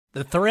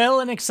The thrill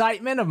and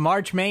excitement of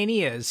March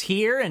Mania is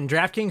here, and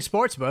DraftKings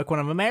Sportsbook, one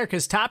of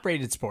America's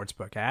top-rated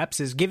sportsbook apps,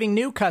 is giving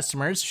new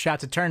customers a shot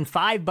to turn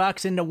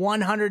 $5 into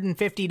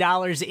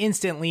 $150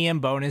 instantly in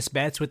bonus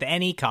bets with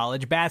any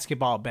college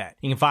basketball bet.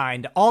 You can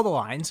find all the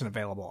lines and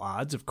available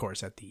odds, of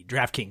course, at the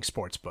DraftKings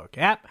Sportsbook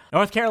app.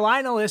 North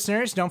Carolina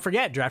listeners, don't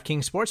forget,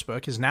 DraftKings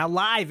Sportsbook is now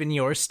live in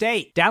your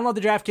state. Download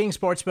the DraftKings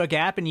Sportsbook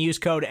app and use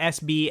code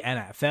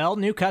SBNFL.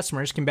 New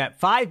customers can bet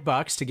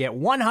 $5 to get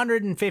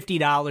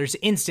 $150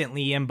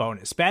 instantly in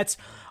bonus bets,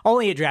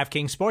 only at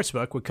DraftKings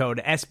Sportsbook with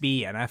code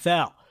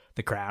SBNFL.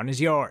 The crown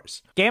is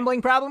yours.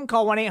 Gambling problem?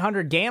 Call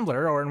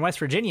 1-800-GAMBLER, or in West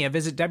Virginia,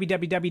 visit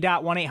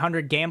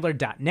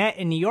www.1800gambler.net.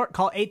 In New York,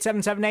 call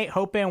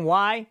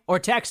 8778-HOPE-NY or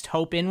text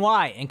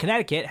HOPE-NY. In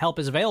Connecticut, help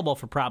is available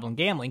for problem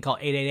gambling. Call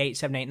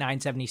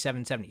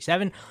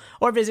 888-789-7777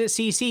 or visit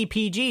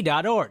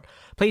ccpg.org.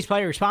 Please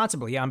play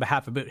responsibly on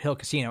behalf of Boot Hill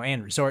Casino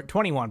and Resort.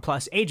 21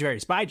 plus, age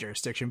varies by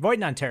jurisdiction. Void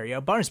in Ontario.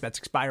 Bonus bets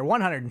expire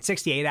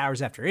 168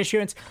 hours after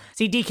issuance.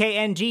 See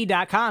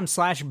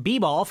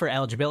dkng.com/bball for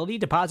eligibility,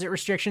 deposit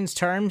restrictions,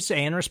 terms,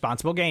 and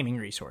responsible gaming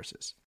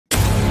resources.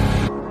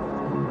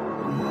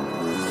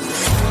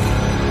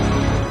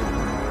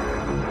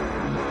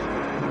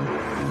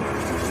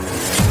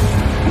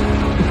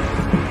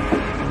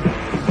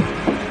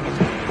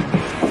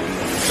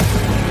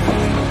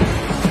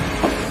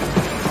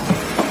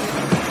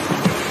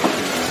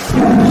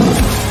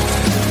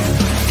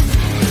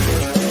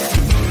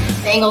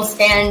 Bengals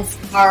fans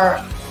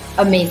are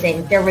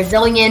amazing. They're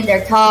resilient,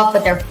 they're tough,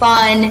 but they're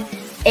fun.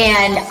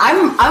 And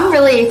I'm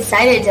really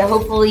excited to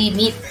hopefully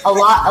meet a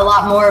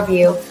lot more of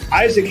you.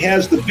 Isaac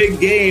has the big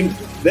game.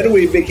 Then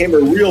we became a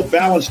real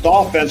balanced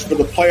offense for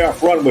the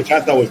playoff run, which I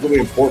thought was really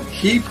important.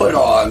 He put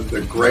on the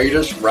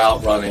greatest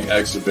route running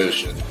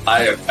exhibition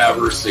I have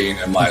ever seen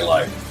in my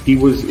life. He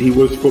was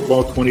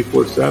football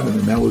 24/7,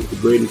 and that was the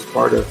greatest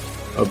part of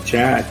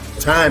Chad.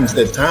 At times,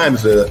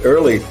 the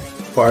early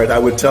part, I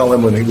would tell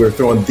him when we were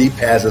throwing deep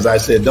passes, I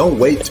said, don't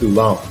wait too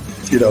long,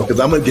 because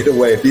I'm going to get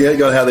away. If you ain't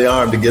going to have the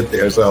arm to get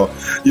there. So,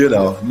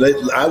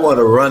 I want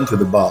to run to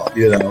the ball,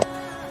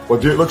 Well,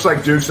 Duke, looks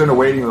like Duke's in the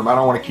waiting room. I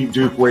don't want to keep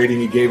Duke waiting.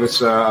 He gave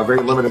us a very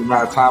limited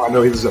amount of time. I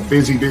know he's a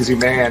busy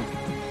man.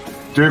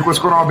 Duke, what's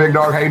going on, big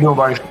dog? How you doing,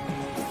 buddy?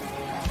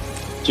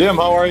 Jim,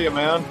 how are you,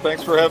 man?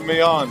 Thanks for having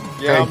me on.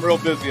 Yeah, Hey. I'm real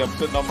busy. I'm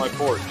sitting on my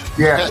porch.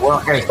 Yeah, well,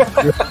 hey.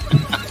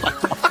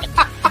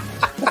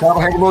 Have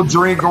a little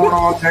drink going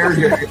on there.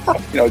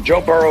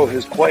 Joe Burrow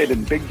has played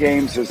in big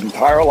games his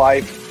entire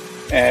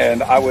life,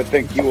 and I would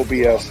think he will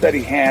be a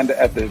steady hand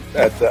at the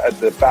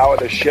bow of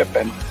the ship.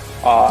 And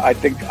I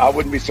think I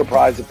wouldn't be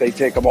surprised if they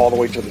take him all the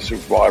way to the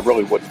Super Bowl. I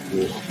really wouldn't.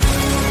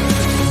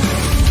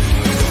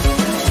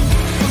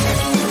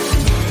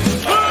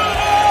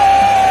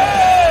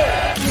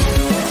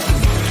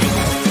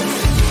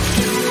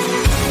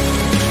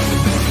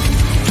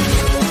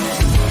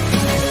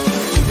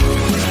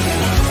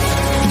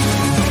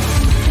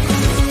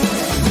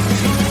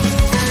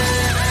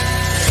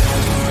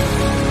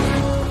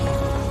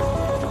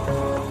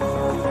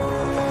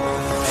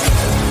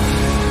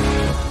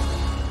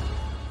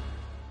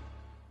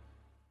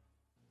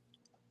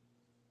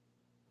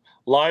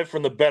 Live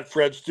from the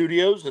Betfred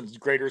Studios in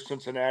Greater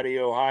Cincinnati,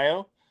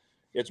 Ohio,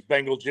 it's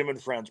Bengal Jim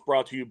and Friends,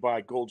 brought to you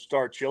by Gold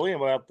Star Chili. And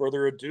without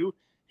further ado,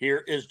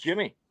 here is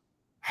Jimmy.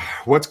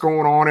 What's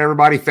going on,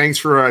 everybody? Thanks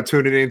for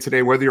tuning in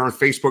today, whether you're on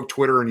Facebook,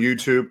 Twitter, and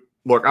YouTube.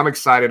 Look, I'm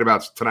excited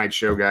about tonight's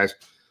show, guys.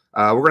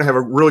 We're going to have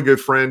a really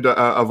good friend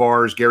of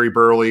ours, Gary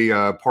Burley,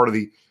 part of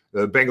the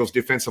Bengals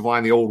defensive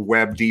line, the old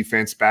Webb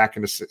defense back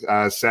in the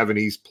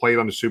 70s, played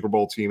on the Super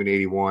Bowl team in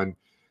 81.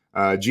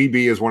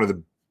 GB is one of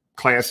the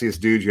classiest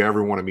dudes you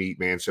ever want to meet,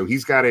 man. So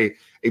he's got a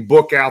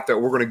book out that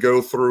we're going to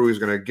go through. He's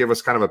going to give us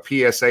kind of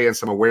a PSA and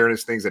some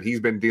awareness things that he's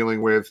been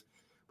dealing with.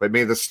 But,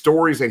 man, the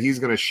stories that he's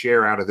going to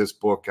share out of this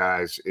book,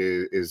 guys,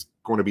 is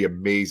going to be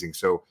amazing.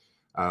 So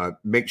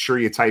make sure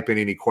you type in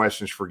any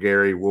questions for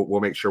Gary. We'll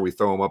make sure we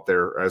throw them up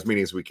there, as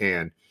many as we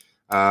can.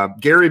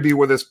 Gary will be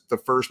with us the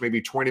first maybe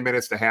 20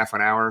 minutes to half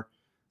an hour,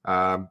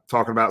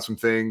 talking about some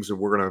things. And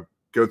we're going to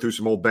go through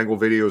some old Bengal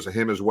videos of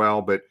him as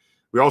well. But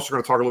we're also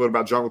going to talk a little bit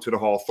about Jungle to the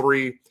Hall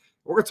 3.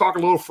 We're going to talk a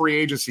little free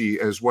agency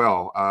as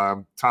well.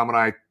 Tom and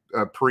I,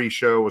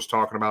 pre-show, was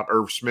talking about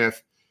Irv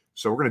Smith.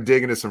 So we're going to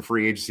dig into some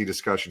free agency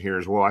discussion here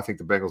as well. I think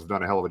the Bengals have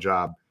done a hell of a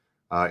job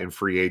in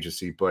free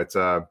agency. But,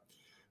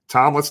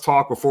 Tom, let's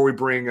talk before we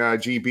bring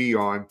GB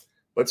on.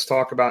 Let's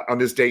talk about on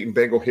this date in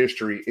Bengal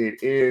history.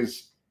 It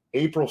is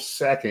April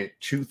 2nd,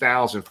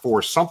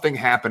 2004. Something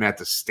happened at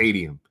the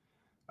stadium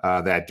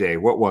that day.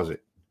 What was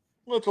it?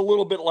 Well, it's a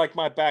little bit like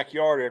my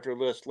backyard after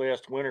this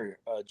last winter,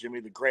 Jimmy.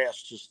 The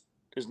grass just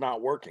is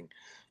not working.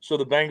 So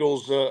the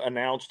Bengals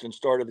announced and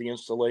started the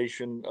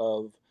installation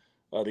of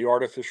the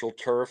artificial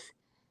turf,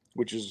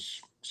 which is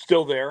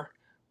still there.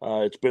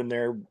 It's been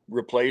there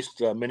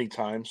replaced many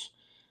times.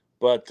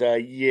 But,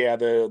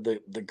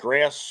 the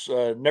grass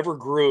never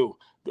grew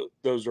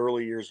those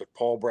early years at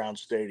Paul Brown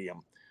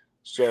Stadium.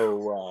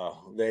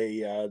 So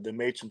they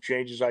made some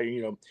changes.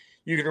 You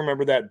can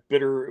remember that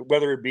bitter,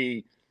 whether it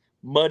be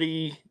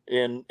muddy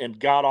and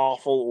god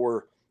awful,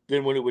 or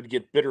then when it would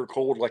get bitter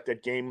cold, like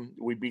that game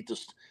we beat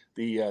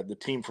the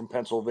team from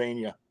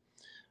Pennsylvania.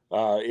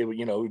 It would,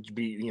 it would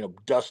be,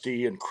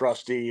 dusty and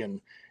crusty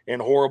and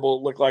horrible.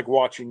 It looked like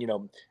watching,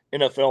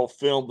 NFL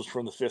films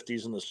from the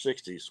 50s and the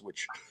 60s,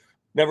 which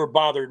never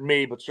bothered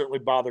me, but certainly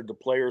bothered the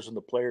players and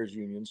the players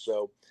union.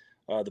 So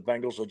the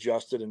Bengals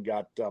adjusted and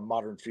got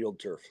modern field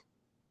turf.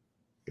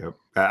 Yep.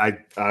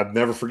 I'll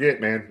never forget,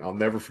 man. I'll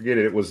never forget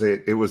it. It was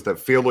the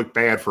field looked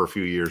bad for a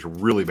few years,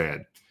 really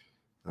bad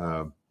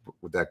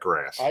with that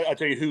grass. I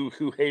tell you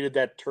who hated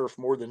that turf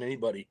more than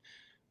anybody.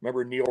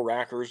 Remember Neil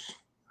Rackers,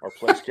 our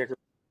place kicker?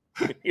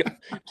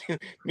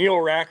 Neil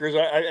Rackers,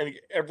 I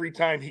every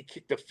time he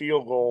kicked a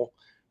field goal,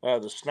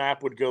 the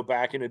snap would go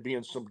back and it'd be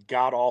in some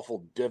god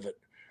awful divot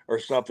or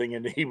something,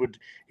 and he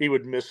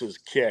would miss his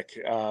kick.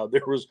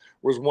 There was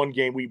one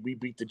game we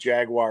beat the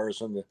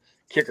Jaguars, and the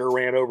kicker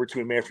ran over to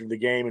him after the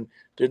game and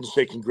didn't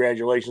say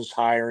congratulations,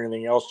 hi, or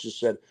anything else, just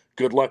said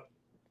good luck,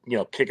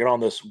 kicking on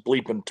this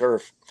bleeping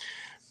turf.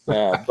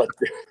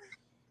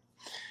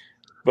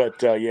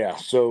 But yeah,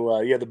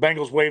 so the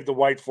Bengals waved the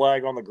white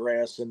flag on the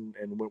grass and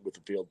went with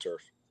the field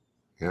turf.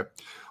 Yep.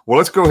 Well,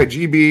 let's go ahead.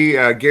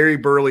 GB, Gary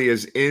Burley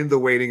is in the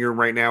waiting room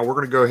right now. We're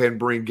going to go ahead and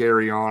bring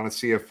Gary on and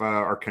see if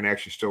our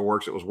connection still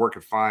works. It was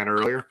working fine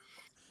earlier.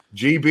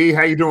 GB,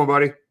 how you doing,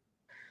 buddy?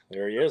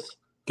 There he is.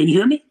 Can you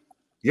hear me?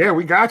 Yeah,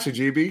 we got you,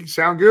 GB.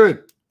 Sound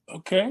good.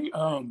 Okay.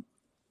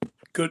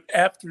 Good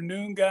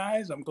afternoon,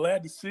 guys. I'm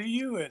glad to see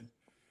you, and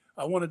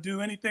I want to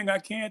do anything I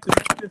can to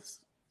make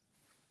this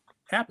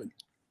happen.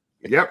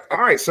 Yep.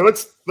 All right. So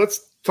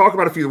let's talk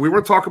about a few. We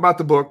want to talk about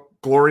the book,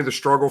 Glory, the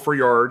Struggle for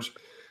Yards.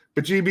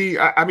 But GB,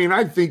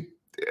 I think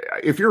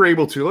if you're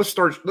able to,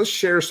 let's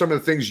share some of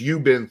the things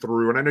you've been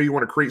through. And I know you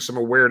want to create some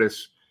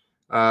awareness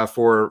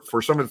for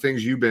some of the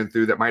things you've been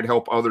through that might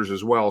help others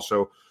as well.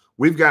 So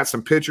we've got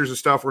some pictures and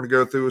stuff we're going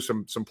to go through,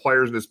 some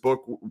players in this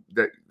book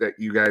that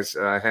you guys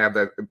have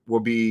that will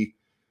be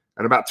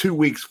in about 2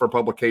 weeks for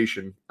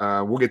publication.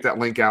 We'll get that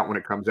link out when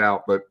it comes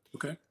out. But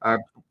okay,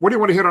 what do you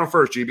want to hit on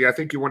first, GB? I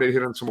think you wanted to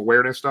hit on some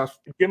awareness stuff.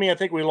 Jimmy, I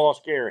think we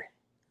lost Gary.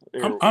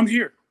 I'm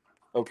here.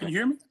 Okay. Can you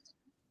hear me?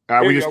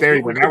 We just there.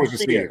 I was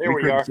just seeing. There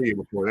we couldn't see you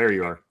before. There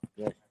you are.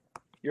 Yeah.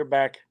 You're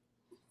back.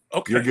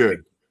 Okay. You're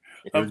good.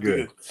 You're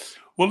good.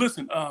 Well,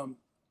 listen.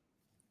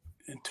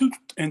 In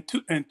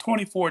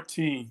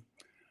 2014,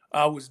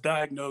 I was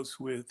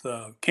diagnosed with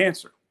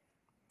cancer,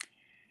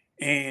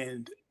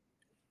 and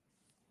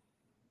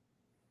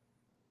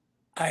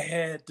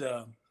I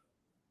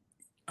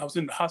was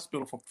in the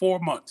hospital for 4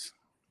 months.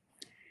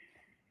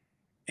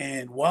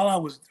 And while I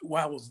was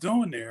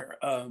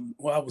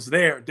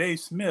there, Dave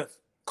Smith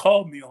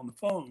called me on the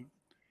phone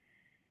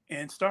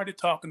and started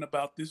talking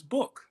about this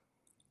book.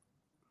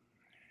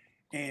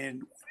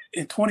 And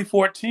in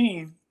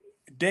 2014,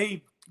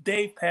 Dave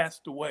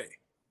passed away,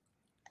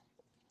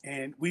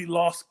 and we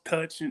lost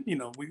touch, and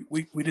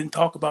we didn't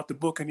talk about the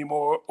book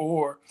anymore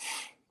or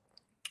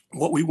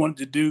what we wanted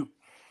to do.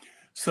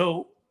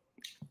 So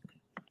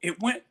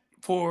it went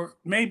for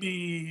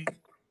maybe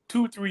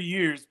 2 or 3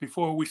 years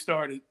before we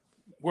started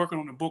working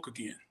on the book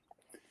again.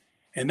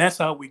 And that's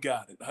how we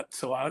got it.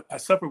 So I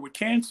suffered with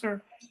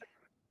cancer.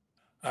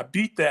 I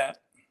beat that.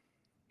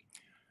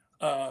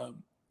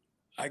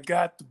 I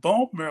got the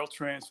bone marrow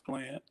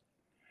transplant.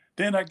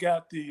 Then I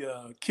got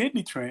the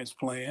kidney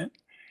transplant,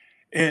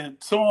 and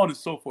so on and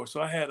so forth. So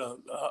I had a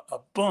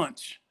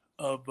bunch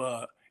of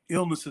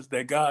illnesses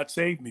that God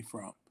saved me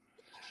from.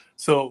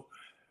 So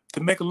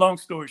to make a long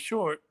story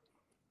short,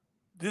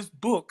 this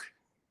book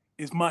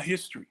is my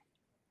history.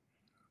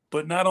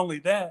 But not only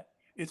that,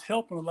 it's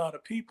helping a lot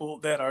of people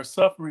that are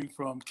suffering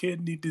from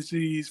kidney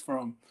disease,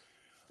 from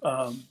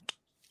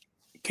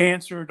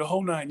cancer, the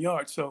whole 9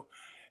 yards. So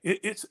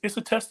it's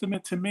a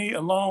testament to me,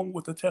 along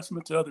with a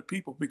testament to other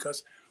people,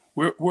 because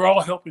we're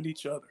all helping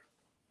each other.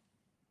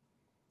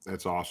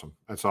 That's awesome.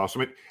 That's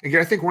awesome. And again,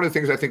 I think one of the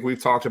things I think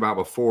we've talked about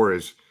before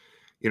is,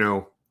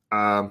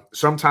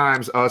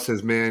 sometimes us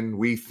as men,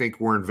 we think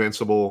we're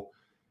invincible.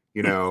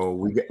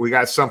 We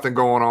got something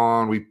going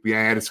on.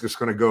 It's just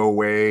going to go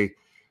away.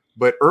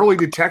 But early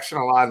detection,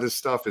 a lot of this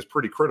stuff is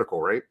pretty critical,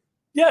 right?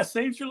 Yeah, it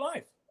saves your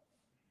life.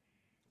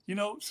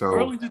 So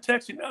early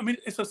detection. I mean,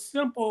 it's a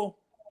simple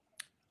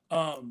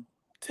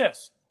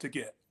test to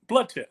get,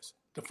 blood test,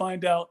 to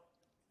find out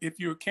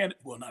if you're a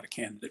candidate. Well, not a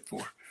candidate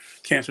for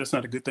cancer. That's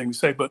not a good thing to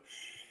say, but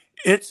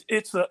it's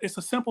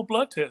a simple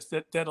blood test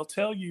that'll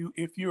tell you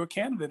if you're a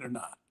candidate or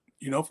not,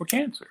 for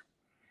cancer.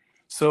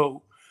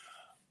 So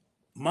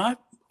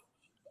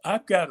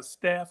I've got a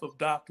staff of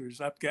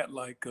doctors. I've got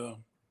like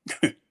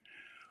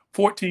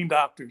 14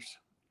 doctors,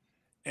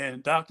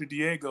 and Dr.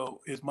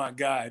 Diego is my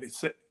guide.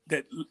 It's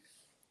that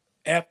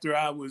after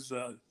I was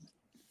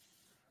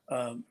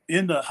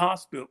in the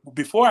hospital,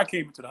 before I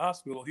came into the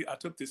hospital, I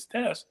took this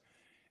test,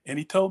 and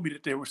he told me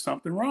that there was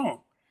something wrong.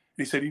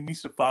 And he said he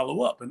needs to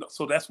follow up. And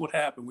so that's what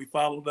happened. We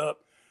followed up.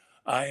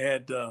 I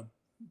had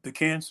the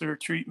cancer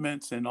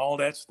treatments and all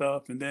that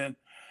stuff. And then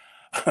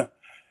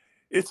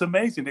it's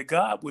amazing that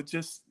God would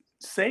just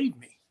save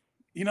me.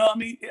 You know, I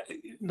mean,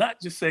 not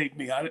just say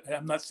me.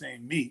 I'm not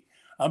saying me.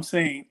 I'm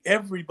saying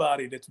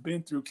everybody that's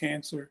been through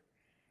cancer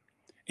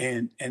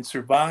and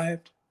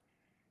survived.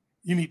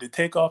 You need to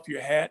take off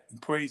your hat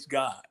and praise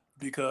God,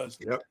 because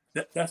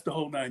that's the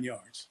whole 9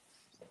 yards.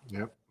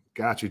 Yep.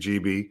 Gotcha,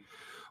 GB.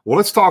 Well,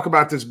 let's talk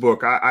about this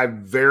book.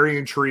 I'm very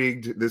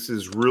intrigued. This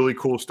is really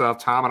cool stuff.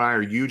 Tom and I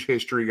are huge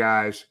history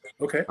guys.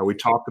 Okay. We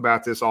talked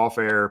about this off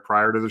air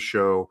prior to the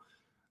show.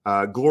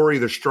 Glory,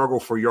 the struggle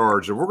for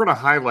yards. And we're going to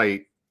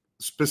highlight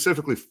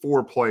specifically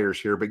 4 players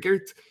here. But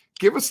Gary,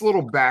 give us a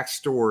little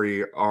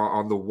backstory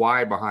on the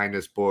why behind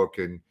this book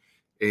and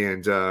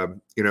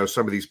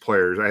some of these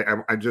players.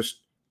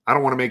 I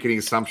don't want to make any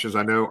assumptions.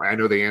 I know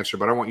the answer,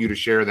 but I want you to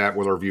share that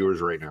with our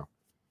viewers right now.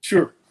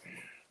 Sure.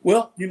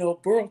 Well,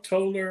 Burl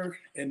Toller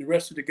and the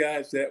rest of the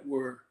guys that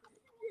were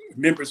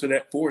members of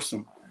that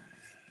foursome,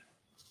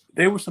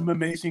 they were some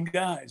amazing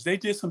guys. They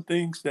did some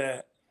things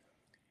that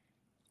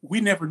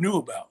we never knew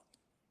about,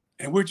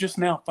 and we're just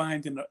now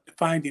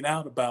finding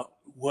out about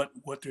what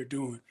they're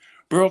doing.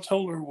 Burl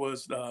Toller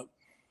was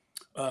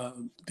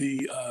an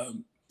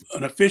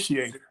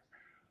officiator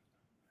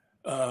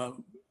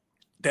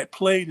that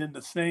played in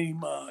the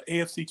same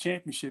AFC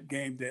Championship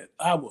game that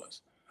I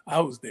was. I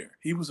was there.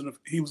 He was an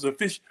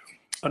officiator.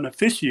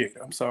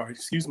 I'm sorry.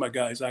 Excuse my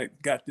guys. I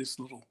got this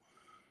little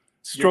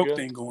stroke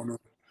thing going on.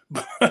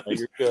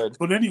 You're good.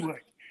 But anyway,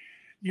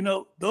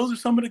 those are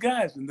some of the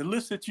guys. And the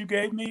list that you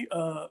gave me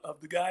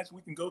of the guys,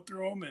 we can go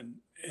through them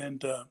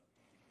and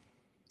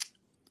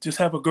just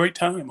have a great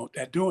time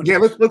at doing it. Yeah,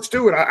 let's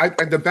do it.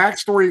 The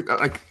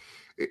backstory,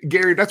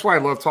 Gary, that's why I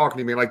love talking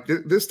to you, man.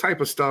 This type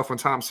of stuff, when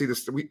Tom see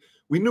this,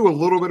 we knew a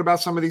little bit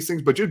about some of these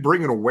things, but just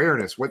bringing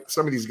awareness, what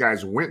some of these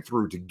guys went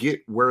through to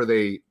get where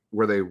they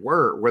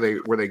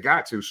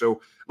got to. So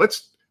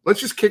let's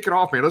just kick it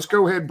off, man. Let's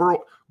go ahead,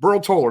 Burl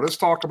Toller. Let's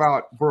talk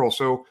about Burl.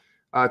 So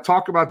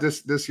talk about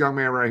this young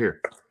man right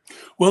here.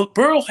 Well,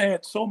 Burl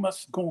had so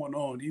much going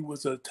on. He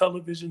was a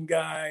television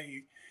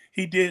guy.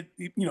 He did,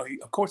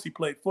 of course, he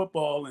played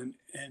football and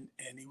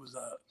he was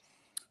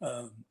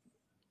a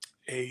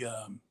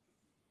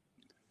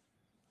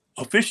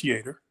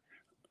officiator,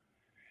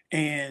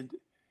 and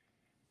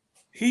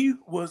he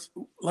was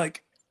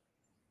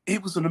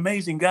an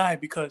amazing guy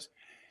because,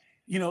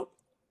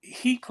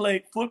 he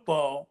played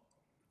football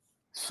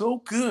so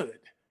good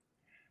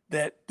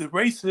that the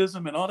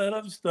racism and all that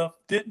other stuff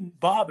didn't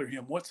bother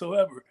him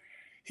whatsoever.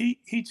 He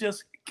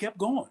just kept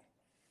going.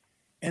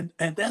 And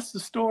that's the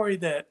story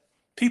that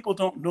people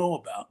don't know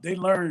about. They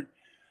learn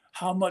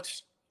how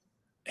much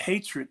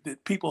hatred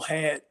that people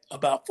had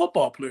about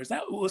football players.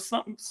 That was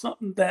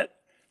something that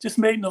just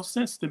made no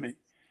sense to me.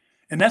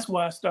 And that's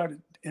why I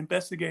started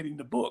investigating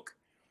the book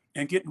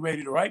and getting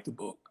ready to write the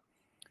book.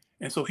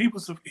 And so he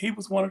was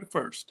one of the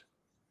first.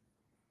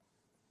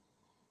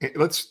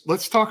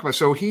 Let's talk about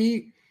so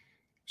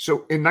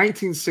in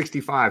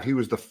 1965 he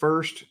was the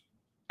first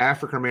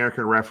African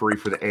American referee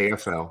for the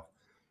AFL.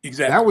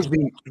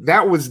 Exactly.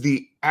 That was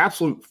the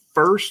absolute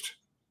first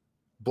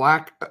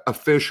Black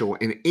official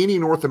in any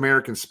North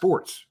American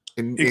sports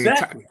in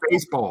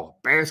baseball,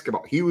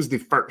 basketball. He was the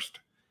first.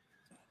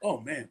 Oh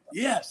man,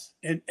 yes,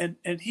 and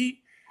he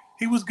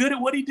was good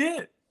at what he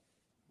did.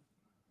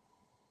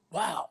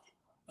 Wow,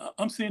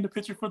 I'm seeing the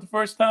picture for the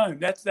first time.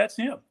 That's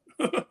him.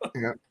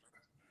 Yeah,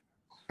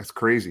 that's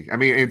crazy. I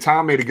mean, and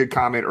Tom made a good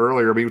comment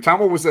earlier. I mean, Tom,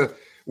 what was I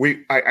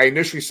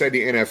initially said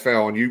the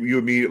NFL, and you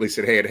immediately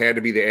said, hey, it had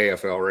to be the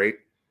AFL, right?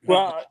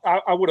 Well,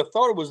 I would have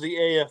thought it was the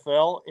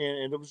AFL,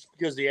 and it was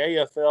because the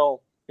AFL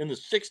in the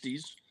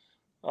 60s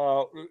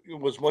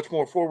was much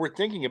more forward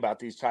thinking about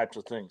these types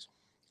of things.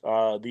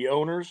 The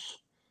owners,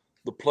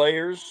 the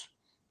players,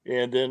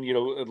 and then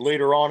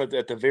later on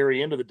at the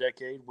very end of the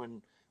decade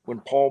when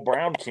Paul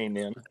Brown came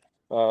in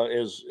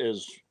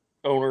as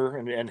owner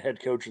and head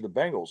coach of the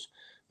Bengals,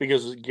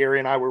 because Gary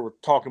and I were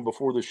talking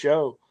before the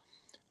show.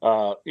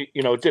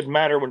 It didn't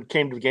matter when it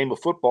came to the game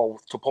of football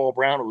to Paul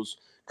Brown. It was,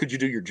 could you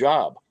do your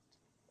job?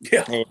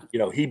 Yeah. And,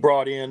 he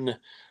brought in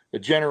a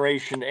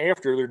generation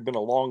after there'd been a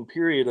long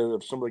period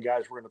of some of the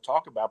guys we're going to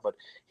talk about, but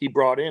he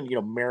brought in,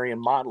 Marion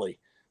Motley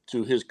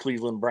to his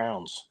Cleveland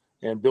Browns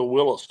and Bill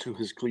Willis to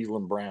his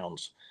Cleveland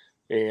Browns.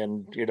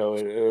 And,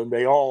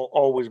 they all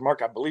always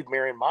mark, I believe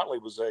Marion Motley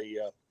was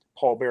a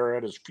Paul Bearer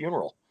at his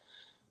funeral.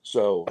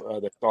 So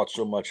they thought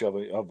so much of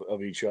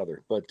each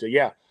other. But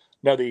the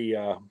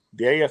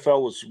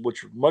AFL was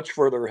much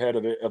further ahead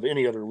of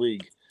any other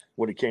league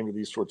when it came to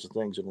these sorts of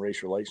things and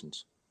race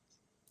relations.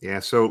 Yeah,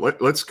 so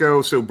let's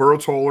go. So Burl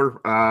Toller,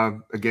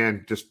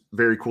 again, just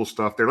very cool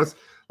stuff there. Let's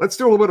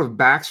do a little bit of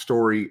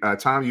backstory.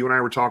 Tom, you and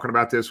I were talking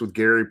about this with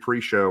Gary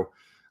pre-show.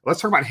 Let's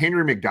talk about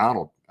Henry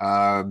McDonald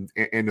and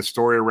the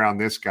story around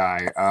this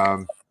guy.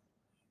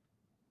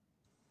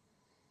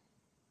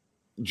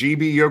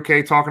 GB, you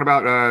okay talking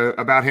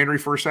about Henry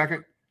for a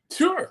second?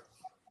 Sure.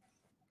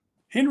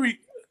 Henry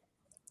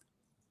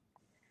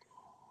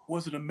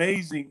was an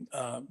amazing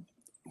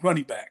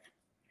running back,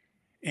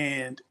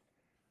 and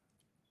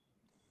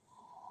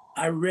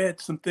I read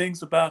some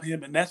things about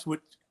him, and that's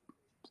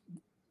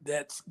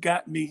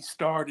got me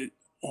started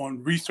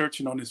on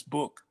researching on this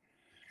book,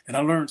 and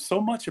I learned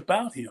so much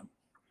about him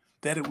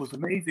that it was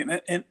amazing.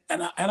 And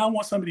I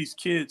want some of these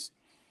kids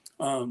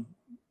to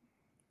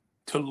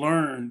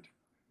learn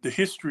the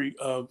history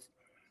of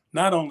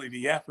not only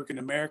the African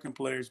American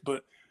players,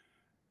 but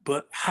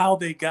how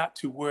they got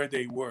to where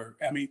they were.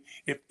 I mean,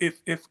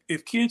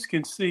 if kids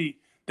can see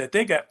that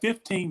they got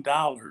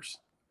 $15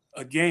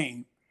 a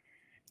game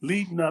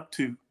leading up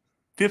to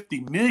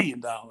 $50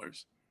 million,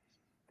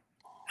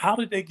 how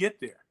did they get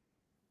there?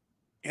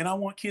 And I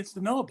want kids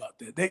to know about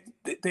that.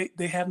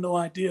 They have no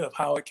idea of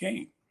how it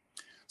came.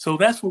 So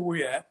that's where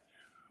we're at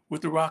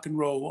with the rock and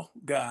roll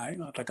guy.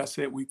 Like I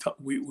said, we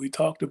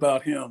talked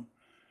about him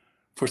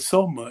for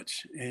so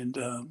much, and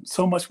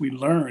so much we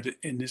learned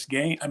in this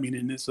game. I mean,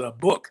 in this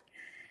book.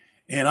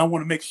 And I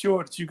want to make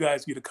sure that you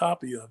guys get a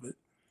copy of it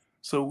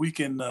so we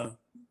can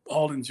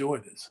all enjoy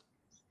this.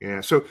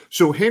 Yeah.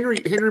 So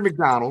Henry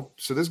McDonald.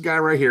 So this guy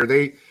right here,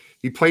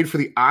 he played for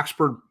the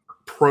Oxford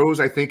Pros,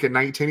 I think, in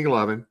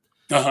 1911.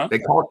 Uh-huh. They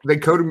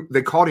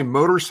called him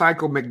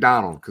Motorcycle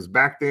McDonald because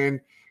back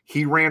then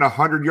he ran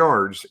 100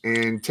 yards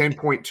in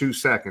 10.2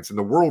 seconds, and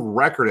the world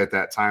record at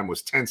that time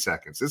was 10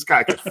 seconds. This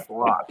guy could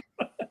fly.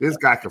 This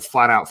guy could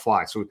flat out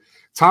fly. So,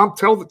 Tom,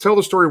 tell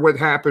the story of what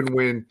happened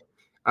when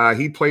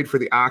he played for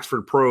the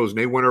Oxford Pros, and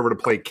they went over to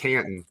play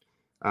Canton,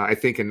 I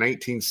think in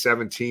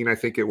 1917, I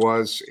think it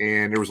was,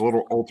 and there was a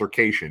little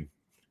altercation.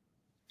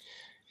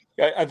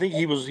 I think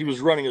he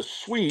was running a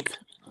sweep,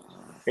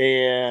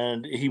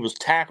 and he was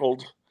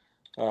tackled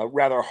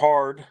rather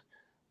hard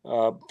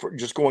for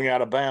just going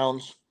out of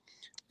bounds,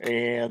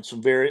 and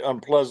some very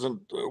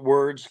unpleasant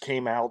words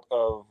came out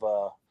of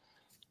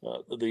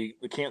the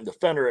Canton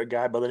defender, a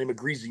guy by the name of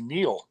Greasy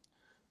Neal,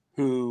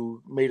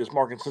 who made his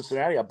mark in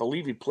Cincinnati. I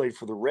believe he played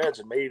for the Reds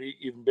and maybe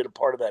even been a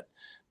part of that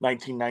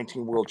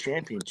 1919 World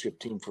Championship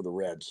team for the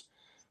Reds.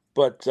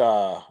 But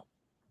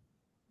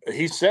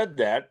he said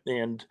that,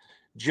 and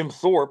Jim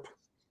Thorpe,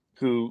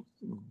 who,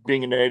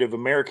 being a Native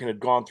American, had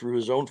gone through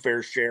his own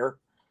fair share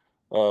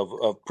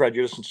of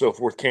prejudice and so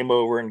forth, came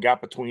over and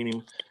got between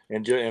him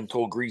and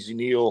told Greasy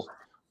Neal,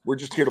 "We're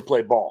just here to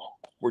play ball.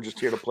 We're just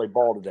here to play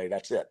ball today.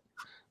 That's it.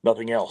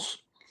 Nothing else."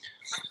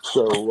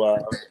 So,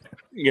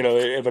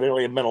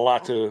 evidently it meant a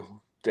lot to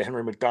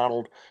Henry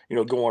McDonald,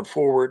 going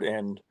forward.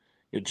 And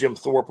Jim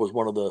Thorpe was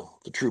one of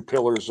the true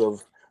pillars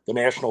of the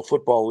National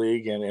Football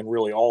League and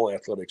really all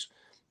athletics.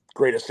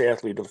 Greatest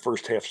athlete of the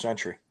first half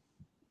century.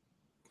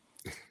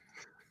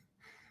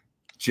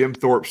 Jim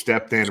Thorpe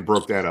stepped in and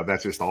broke that up.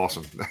 That's just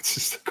awesome. That's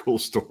just a cool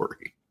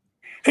story.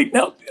 Hey,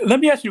 now let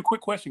me ask you a quick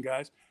question,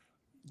 guys.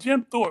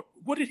 Jim Thorpe,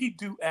 what did he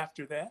do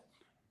after that?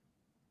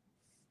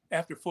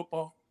 After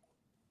football?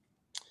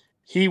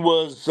 He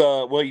was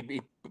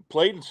he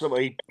played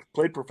he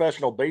played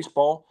professional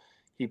baseball.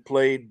 He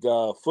played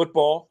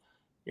football,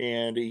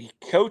 and he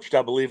coached,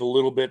 I believe, a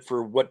little bit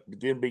for what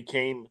then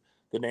became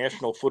the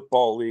National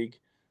Football League.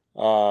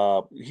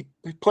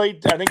 He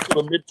played, I think,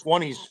 till the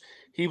mid-20s.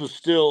 He was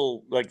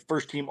still like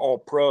first team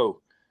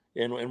All-Pro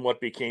in what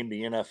became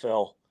the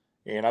NFL.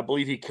 And I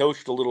believe he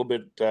coached a little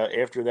bit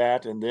after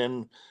that. And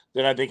then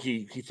I think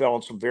he fell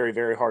on some very,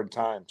 very hard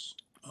times.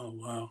 Oh,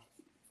 wow.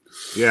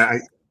 Yeah.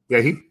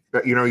 He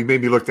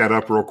made me look that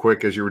up real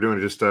quick as you were doing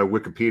it. Just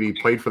Wikipedia. He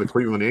played for the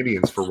Cleveland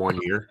Indians for 1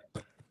 year.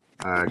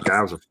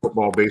 Guy was a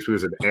football base. He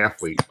was an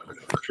athlete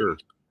for sure.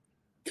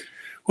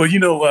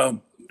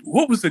 Well,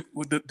 what was the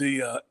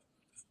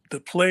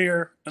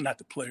player, not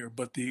the player,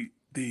 but the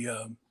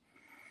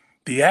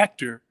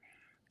actor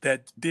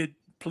that did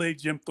play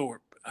Jim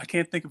Thorpe? I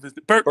can't think of his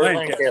name. Burt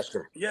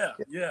Lancaster. Yeah.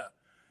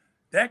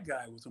 That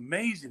guy was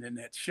amazing in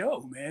that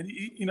show, man.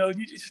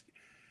 You just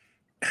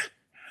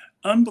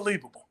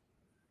unbelievable.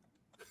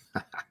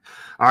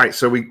 All right,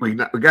 so we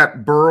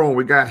got Burrow and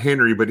we got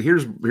Henry, but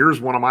here's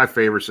one of my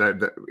favorites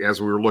that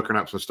as we were looking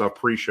up some stuff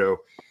pre-show.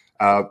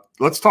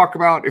 Let's talk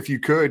about, if you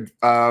could,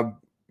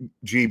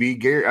 GB,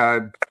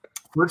 Gary,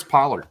 Fritz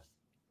Pollard.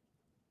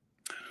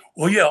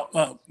 Well, yeah.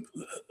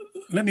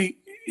 Let me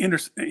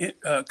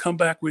come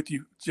back with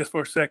you just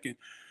for a second.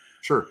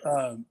 Sure.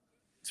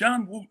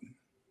 John Wooten,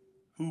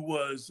 who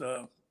was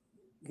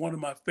one of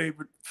my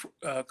favorite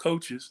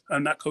coaches,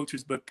 not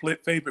coaches, but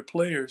favorite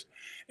players,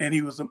 and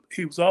he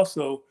was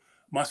also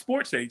my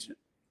sports agent,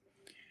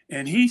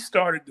 and he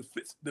started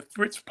the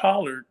Fritz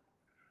Pollard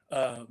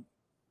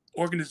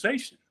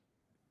organization.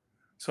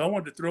 So I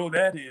wanted to throw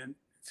that in.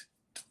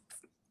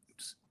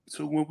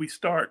 So when we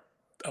start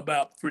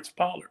about Fritz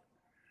Pollard,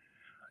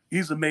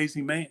 he's an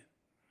amazing man,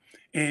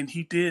 and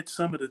he did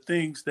some of the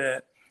things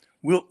that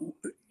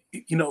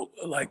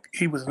like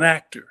he was an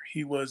actor,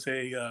 he was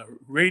a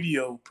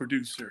radio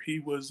producer, he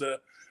was a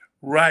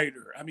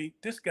writer. I mean,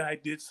 this guy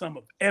did some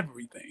of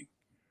everything,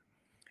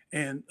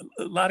 and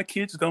a lot of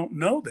kids don't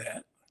know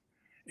that.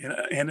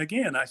 And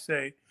again, I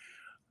say,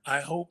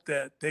 I hope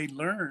that they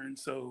learn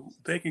so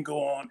they can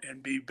go on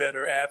and be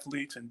better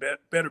athletes and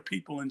better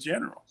people in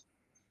general.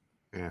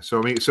 Yeah. So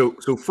I mean, so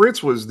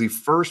Fritz was the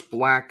first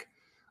Black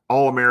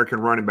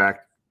All-American running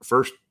back,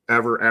 first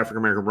ever African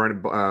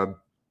American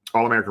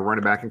All-American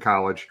running back in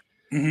college.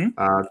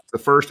 The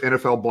first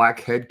NFL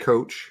black head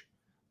coach.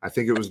 I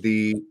think it was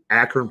the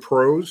Akron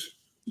Pros.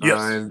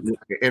 Yes. And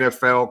the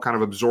NFL kind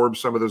of absorbed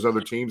some of those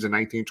other teams in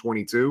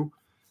 1922.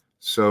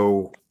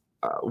 So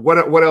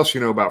what else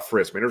you know about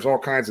Fritz? Man, there's all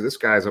kinds of this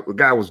guy's. The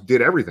guy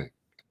did everything.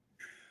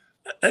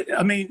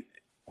 I mean,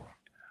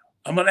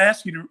 I'm going to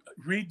ask you to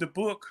read the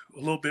book a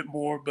little bit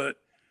more, but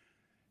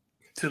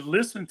to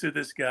listen to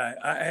this guy,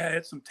 I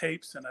had some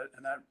tapes and I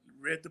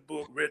read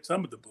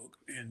some of the book,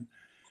 and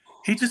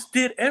he just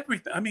did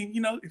everything. I mean,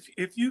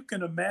 if you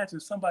can imagine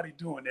somebody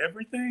doing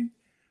everything,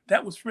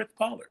 that was Fritz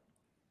Pollard.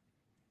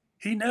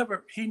 He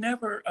never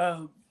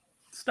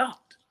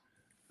stopped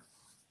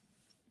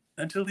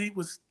until he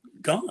was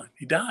gone.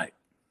 He died.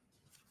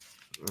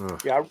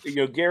 Yeah,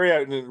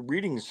 Gary,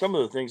 reading some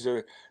of the things,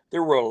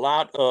 there were a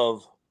lot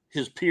of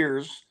his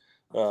peers,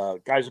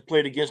 guys that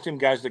played against him,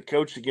 guys that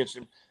coached against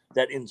him,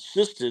 that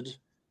insisted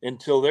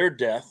until their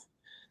death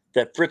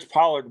that Fritz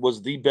Pollard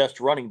was the best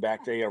running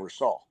back they ever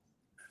saw.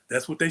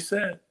 That's what they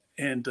said.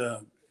 And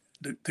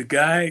the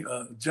guy,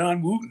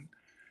 John Wooten,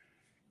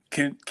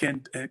 can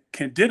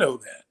ditto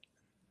that.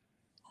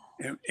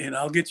 And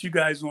I'll get you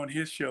guys on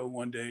his show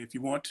one day if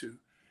you want to.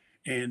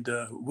 And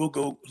we'll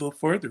go a little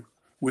further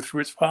with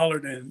Fritz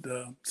Pollard and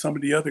some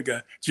of the other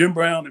guys. Jim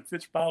Brown and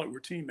Fritz Pollard were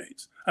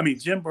teammates. I mean,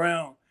 Jim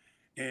Brown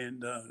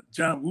and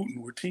John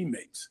Wooten were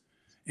teammates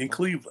in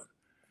Cleveland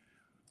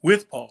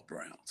with Paul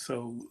Brown.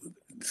 So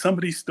some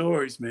of these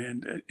stories,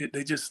 man,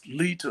 they just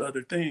lead to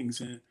other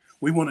things. And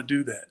we want to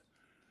do that.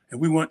 And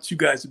we want you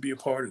guys to be a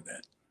part of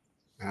that.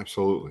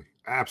 Absolutely.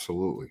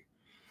 Absolutely.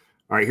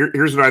 All right,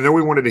 here's what I know.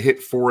 We wanted to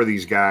hit 4 of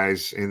these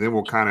guys, and then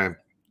we'll kind of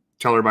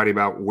tell everybody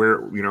about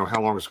where, how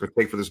long it's going to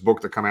take for this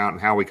book to come out and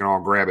how we can all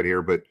grab it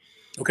here. But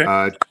okay,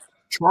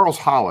 Charles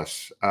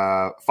Follis.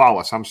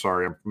 I'm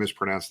sorry, I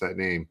mispronounced that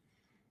name.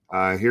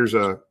 Here's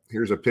a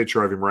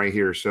picture of him right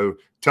here. So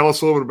tell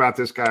us a little bit about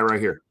this guy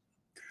right here.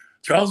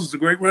 Charles is a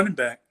great running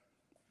back,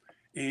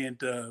 and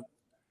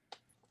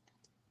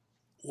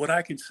what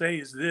I can say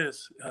is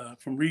this: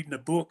 from reading the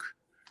book,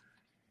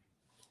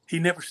 he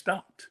never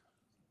stopped.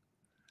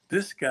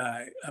 This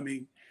guy, I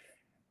mean,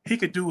 he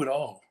could do it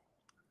all.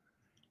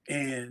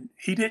 And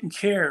he didn't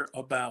care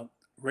about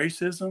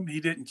racism.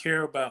 He didn't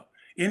care about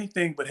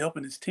anything but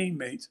helping his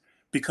teammates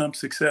become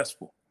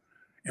successful.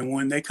 And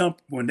when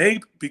they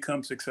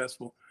become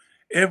successful,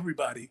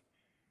 everybody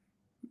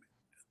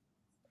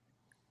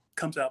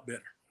comes out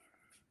better.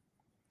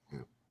 Yeah.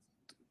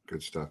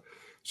 Good stuff.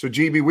 So,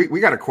 GB, we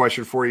got a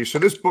question for you. So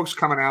this book's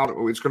coming out.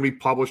 It's going to be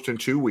published in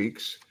 2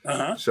 weeks.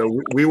 Uh-huh. So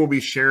we will be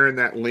sharing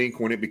that link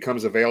when it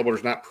becomes available.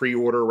 There's not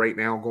pre-order right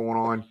now going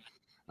on.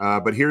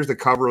 But here's the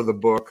cover of the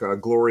book,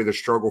 Glory, the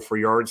Struggle for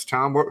Yards.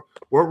 Tom, what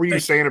were you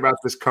saying about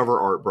this cover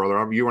art,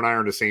 brother? You and I are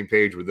on the same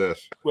page with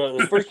this. Well,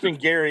 the first thing,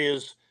 Gary,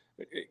 is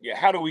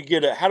how do we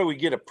get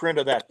a print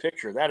of that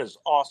picture? That is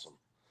awesome.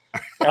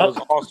 That is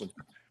awesome.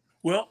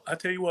 Well, I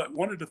tell you what,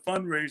 one of the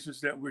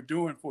fundraisers that we're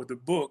doing for the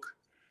book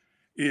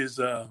is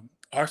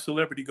our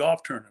celebrity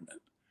golf tournament.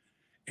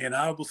 And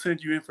I will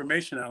send you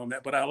information out on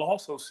that, but I'll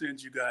also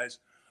send you guys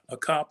a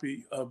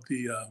copy of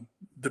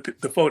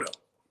the photo.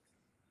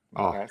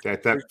 Oh,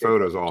 that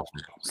photo is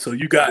awesome. So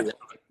you got it.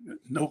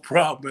 No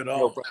problem at all.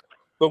 No problem.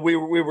 But we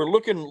were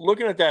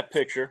looking at that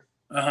picture.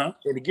 Uh-huh.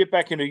 And to get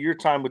back into your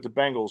time with the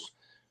Bengals,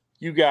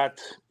 you got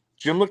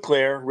Jim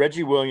LeClaire,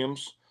 Reggie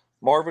Williams,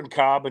 Marvin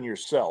Cobb, and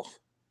yourself.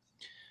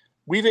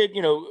 We've had,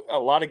 a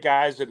lot of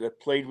guys that have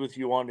played with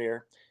you on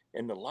there,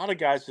 and a lot of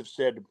guys have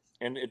said,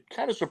 and it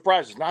kind of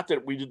surprises, not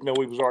that we didn't know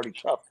he was already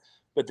tough,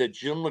 but that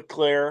Jim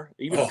LeClaire,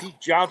 even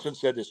Pete Johnson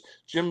said this,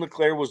 Jim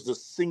LeClaire was the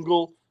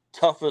single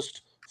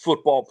toughest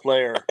football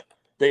player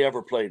they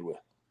ever played with.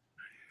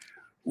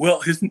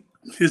 Well,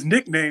 his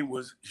nickname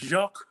was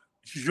Jacques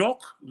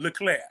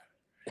Leclerc.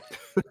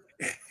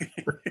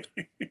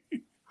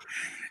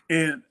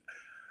 And,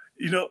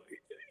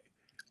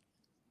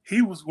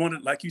 he was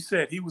like you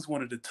said, he was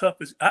one of the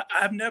toughest.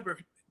 I've never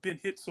been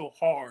hit so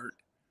hard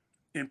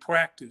in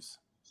practice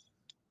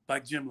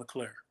like Jim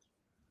LeClaire.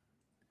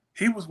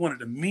 He was one of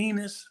the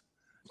meanest,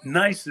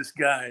 nicest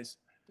guys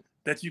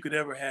that you could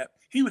ever have.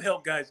 He would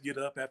help guys get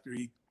up after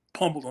he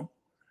pummeled them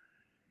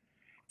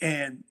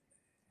and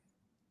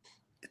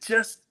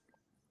just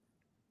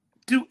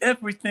do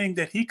everything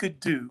that he could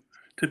do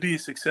to be a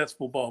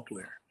successful ball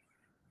player.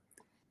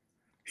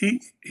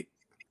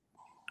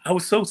 I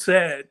was so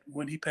sad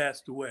when he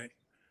passed away,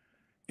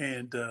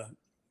 and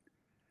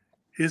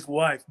his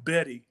wife,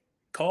 Betty,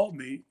 called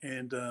me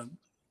and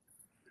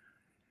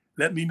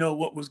let me know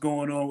what was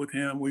going on with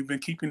him. We've been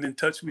keeping in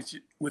touch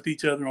with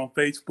each other on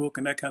Facebook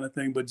and that kind of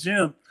thing. But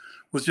Jim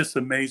was just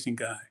an amazing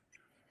guy.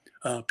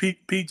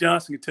 Pete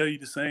Johnson can tell you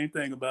the same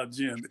thing about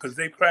Jim because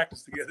they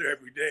practiced together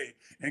every day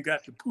and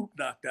got the poop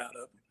knocked out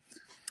of them.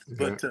 Yeah.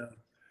 But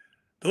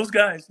those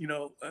guys,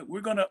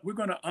 we're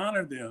gonna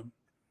honor them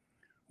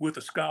with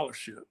a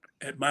scholarship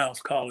at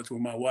Miles College where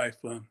my wife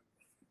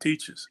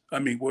teaches.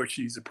 Where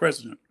she's the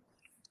president.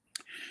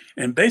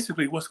 And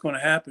basically what's going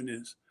to happen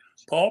is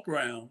Paul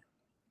Brown,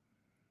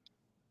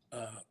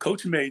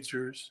 Coach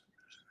Majors,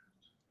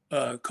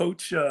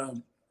 Coach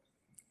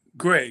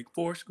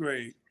Forrest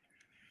Gregg,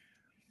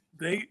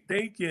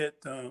 they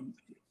get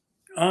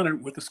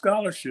honored with a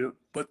scholarship,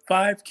 but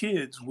 5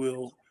 kids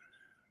will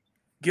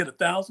get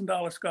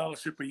 $1,000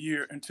 scholarship a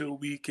year until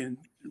we can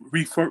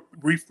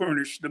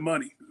refurnish the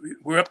money.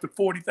 We're up to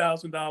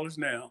 $40,000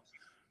 now,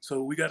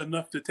 so we got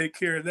enough to take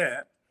care of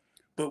that.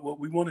 But what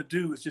we want to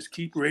do is just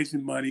keep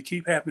raising money,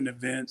 keep having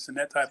events and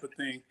that type of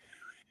thing,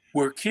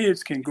 where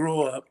kids can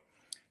grow up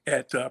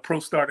at Pro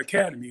Start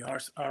Academy, our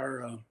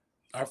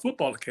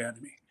football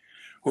academy,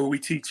 where we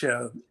teach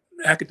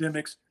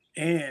academics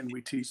and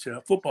we teach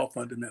football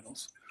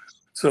fundamentals.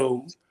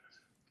 So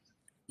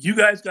you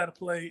guys got to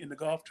play in the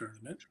golf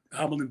tournament.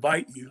 I will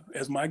invite you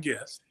as my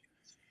guest,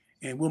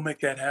 and we'll make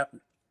that happen.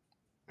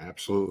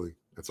 Absolutely.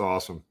 That's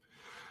awesome.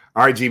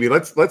 All right, GB,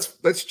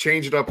 let's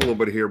change it up a little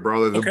bit here,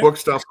 brother. The Okay. book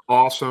stuff's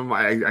awesome.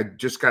 I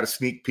just got a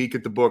sneak peek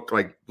at the book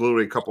like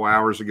literally a couple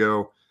hours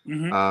ago.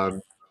 Mm-hmm.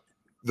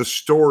 The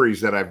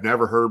stories that I've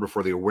never heard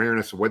before, the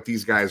awareness of what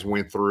these guys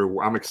went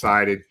through. I'm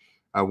excited.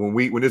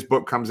 When this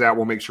book comes out,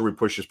 we'll make sure we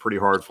push this pretty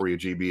hard for you,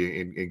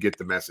 GB, and get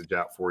the message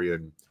out for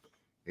you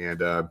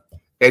and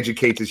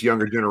educate this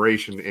younger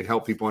generation and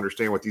help people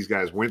understand what these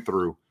guys went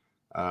through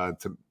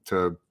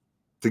to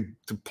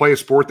play a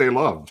sport they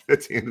loved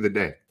at the end of the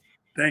day.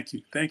 Thank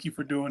you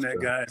for doing that,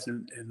 guys,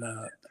 and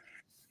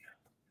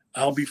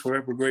I'll be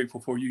forever grateful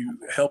for you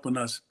helping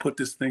us put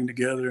this thing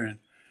together. And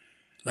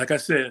like I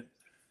said,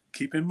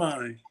 keep in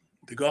mind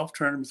the golf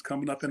tournament's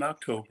coming up in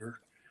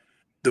October.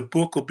 The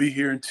book will be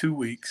here in 2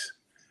 weeks,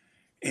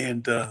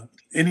 and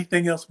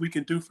anything else we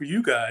can do for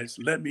you guys,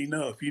 let me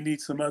know. If you need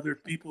some other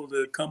people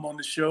to come on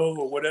the show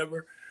or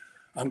whatever,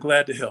 I'm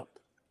glad to help.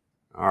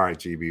 All right,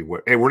 GB.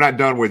 Hey, we're not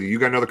done with you. You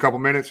got another couple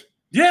minutes?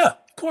 Yeah,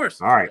 of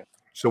course. All right.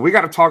 So we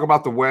got to talk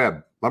about the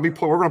web. We're going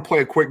to play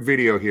a quick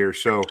video here.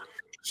 So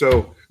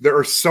there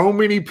are so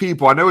many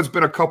people. I know it's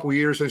been a couple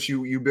years since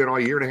you've been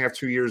on, a year and a half,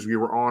 2 years. You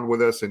were on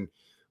with us, and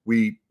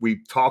we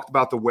talked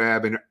about the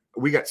web, and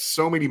we got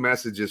so many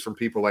messages from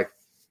people like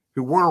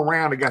who weren't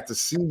around and got to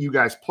see you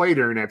guys play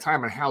during that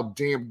time and how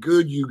damn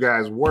good you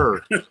guys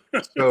were.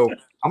 So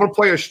I'm going to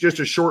play just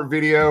a short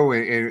video,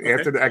 and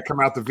after I come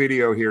out the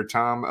video here,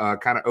 Tom,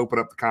 kind of open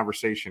up the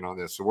conversation on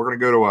this. So we're going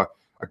to go to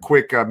a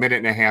quick minute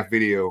and a half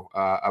video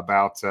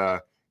about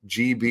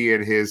GB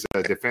and his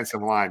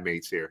defensive line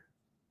mates here.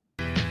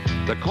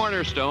 The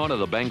cornerstone of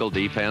the Bengal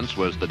defense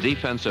was the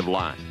defensive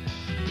line,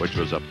 which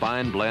was a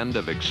fine blend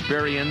of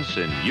experience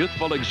and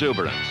youthful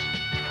exuberance.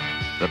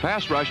 The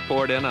pass rush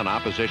poured in on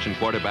opposition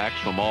quarterbacks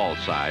from all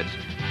sides,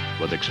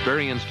 with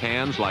experienced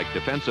hands like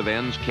defensive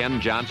ends Ken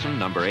Johnson,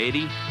 number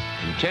 80,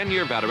 and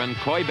 10-year veteran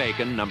Coy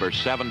Bacon, number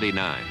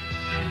 79.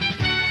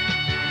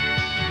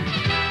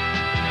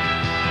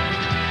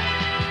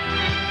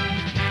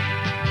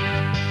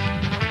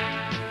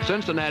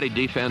 Cincinnati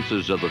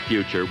defenses of the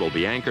future will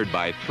be anchored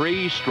by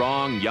 3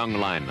 strong young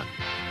linemen.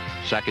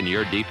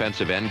 Second-year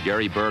defensive end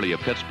Gary Burley of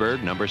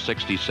Pittsburgh, number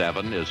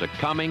 67, is a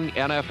coming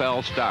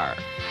NFL star.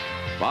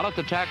 While at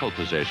the tackle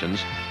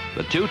positions,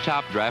 the 2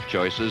 top draft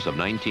choices of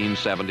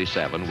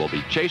 1977 will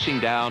be chasing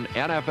down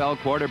NFL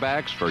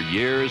quarterbacks for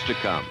years to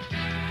come.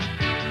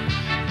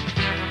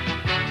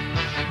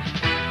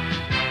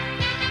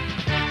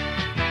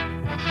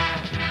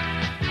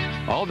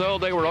 Although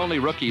they were only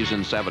rookies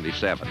in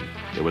 '77,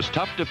 it was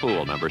tough to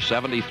fool number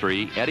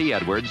 73, Eddie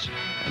Edwards,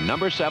 and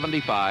number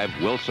 75,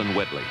 Wilson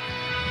Whitley.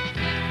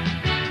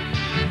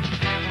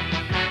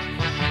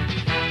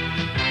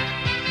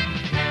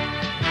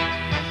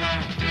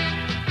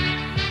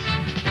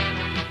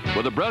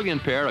 With a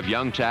brilliant pair of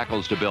young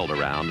tackles to build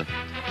around,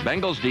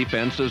 Bengals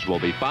defenses will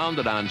be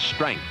founded on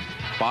strength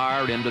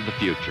far into the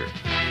future.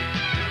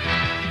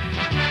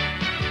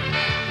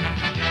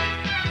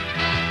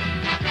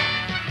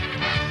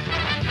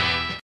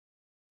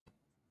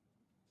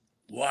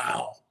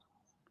 Wow.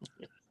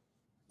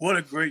 What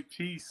a great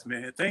piece,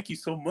 man. Thank you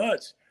so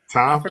much.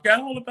 Tom? I forgot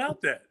all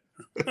about that.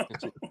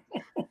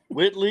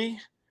 Whitley,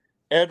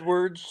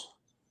 Edwards,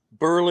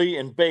 Burley,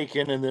 and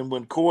Bacon. And then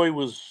when Coy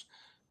was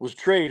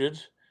traded,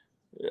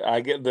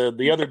 I get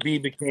the other B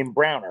became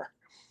Browner.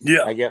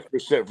 Yeah. I guess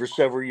for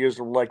several years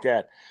or like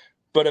that.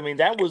 But I mean,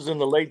 that was in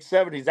the late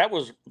 70s. That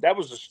was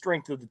the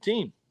strength of the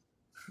team,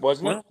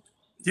 wasn't it?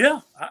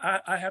 Yeah,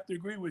 I have to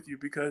agree with you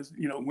because,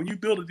 you know, when you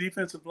build a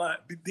defensive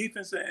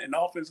and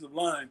offensive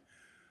line,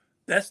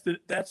 that's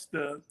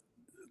the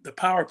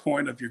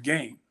PowerPoint of your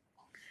game.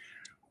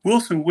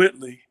 Wilson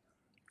Whitley,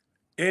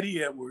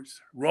 Eddie Edwards,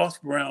 Ross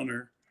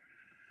Browner,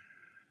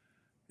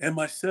 and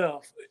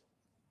myself,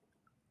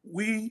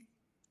 we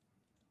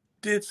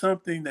did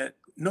something that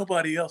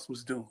nobody else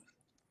was doing.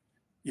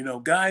 You know,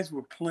 guys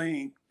were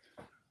playing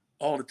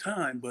all the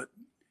time, but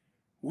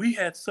we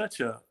had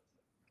such a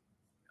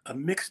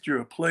mixture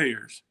of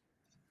players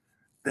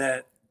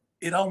that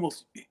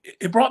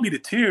it brought me to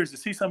tears to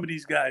see some of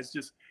these guys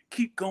just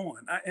keep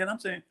going. And I'm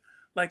saying,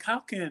 like, how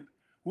can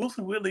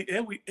Wilson Whitley,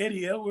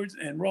 Eddie Edwards,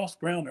 and Ross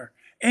Browner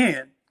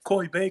and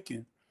Coy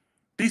Bacon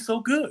be so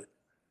good?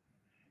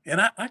 And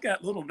I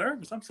got a little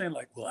nervous. I'm saying,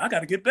 like, well, I got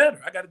to get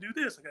better. I got to do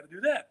this. I got to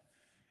do that.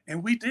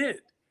 And we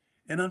did.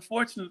 And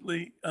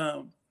unfortunately,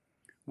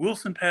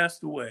 Wilson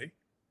passed away.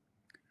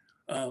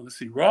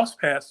 Ross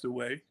passed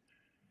away.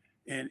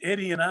 And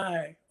Eddie and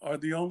I are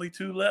the only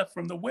two left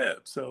from the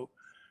web. So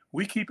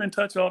we keep in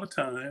touch all the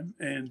time.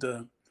 And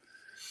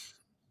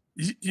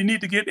you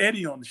need to get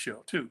Eddie on the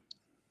show, too.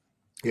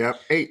 Yeah.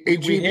 Hey,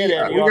 we had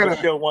Eddie on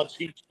the show once.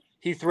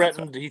 He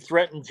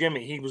threatened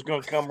Jimmy. He was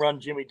going to come run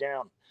Jimmy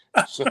down.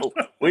 So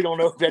we don't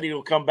know if Eddie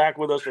will come back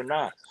with us or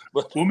not.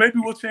 But well, maybe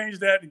we'll change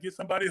that and get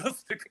somebody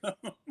else to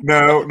come.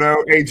 No,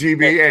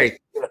 AGB. Hey,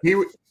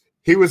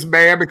 he was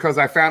mad because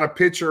I found a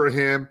picture of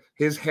him.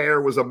 His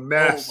hair was a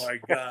mess. Oh my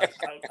God!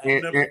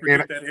 I'll never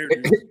forget that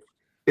hairdo.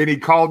 And he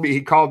called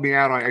me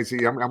out on. I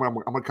said, I'm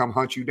gonna come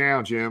hunt you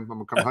down, Jim. I'm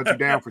gonna come hunt you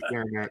down for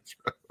sharing that.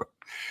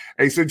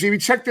 Hey, so Jimmy,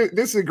 check this.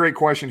 This is a great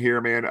question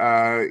here, man.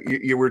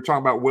 You were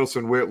talking about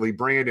Wilson Whitley.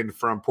 Brandon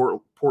from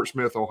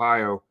Portsmouth,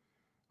 Ohio,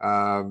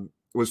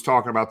 was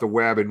talking about the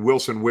web, and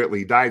Wilson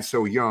Whitley died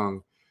so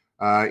young.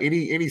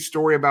 Any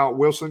story about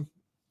Wilson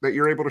that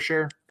you're able to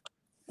share?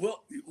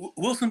 Well,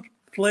 Wilson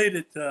played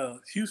at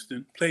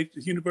Houston, played at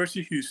the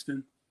University of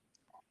Houston,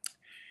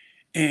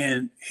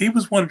 and he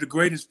was one of the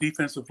greatest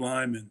defensive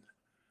linemen.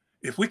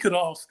 If we could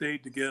all stay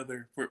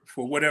together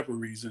for whatever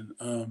reason,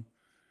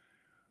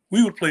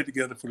 we would play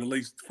together for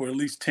at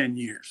least 10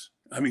 years.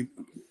 I mean,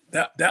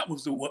 that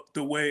was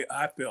the way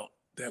I felt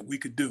that we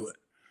could do it.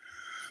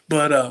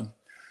 But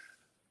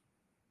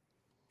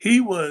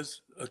he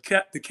was the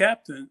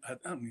captain.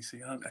 Let me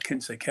see. I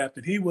can't say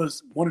captain. He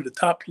was one of the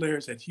top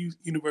players at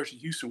University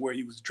of Houston, where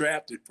he was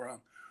drafted from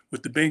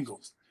with the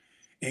Bengals,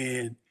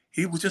 and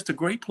he was just a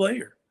great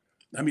player.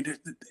 I mean,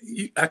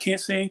 I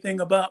can't say anything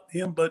about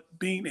him but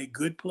being a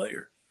good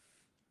player.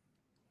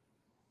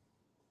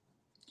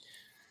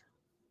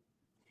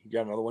 You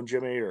got another one,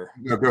 Jimmy? Or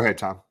no? Go ahead,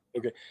 Tom.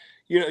 Okay.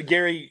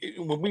 Gary,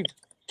 when we've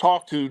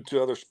talked to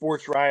other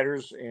sports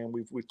writers, and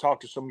we've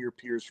talked to some of your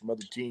peers from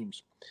other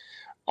teams,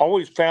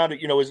 always found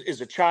it,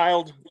 as a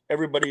child,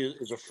 everybody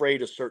is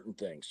afraid of certain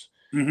things.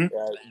 Mm-hmm.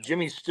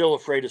 Jimmy's still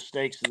afraid of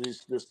snakes to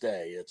this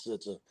day.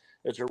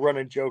 It's a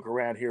running joke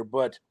around here.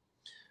 But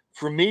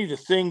for me, the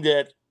thing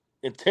that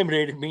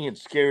intimidated me and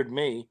scared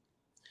me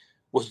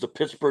was the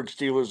Pittsburgh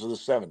Steelers of the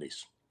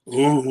 70s.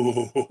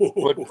 Ooh.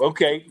 But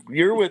okay,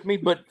 you're with me.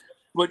 But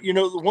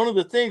one of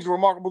the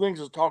remarkable things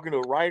is talking to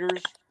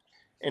writers,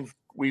 and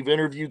we've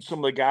interviewed some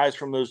of the guys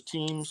from those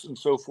teams and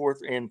so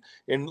forth, and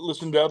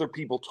listened to other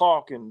people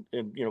talk and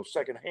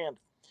secondhand.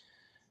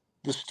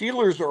 The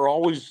Steelers are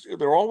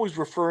always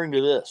referring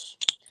to this,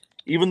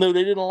 even though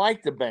they didn't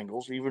like the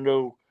Bengals, even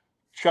though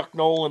Chuck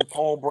Noll and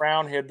Paul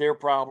Brown had their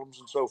problems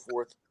and so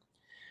forth.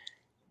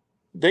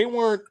 They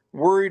weren't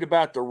worried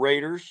about the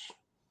Raiders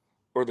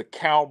or the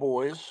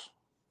Cowboys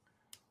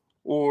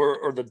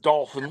or the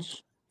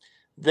Dolphins.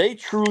 They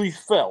truly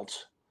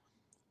felt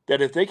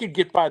that if they could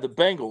get by the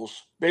Bengals,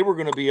 they were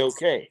going to be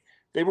okay.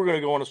 They were going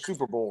to go on a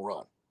Super Bowl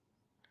run.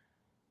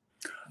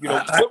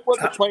 What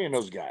they're playing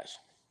those guys?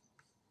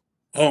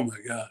 Oh my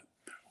God!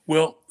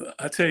 Well,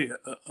 I tell you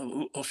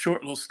a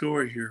short little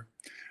story here.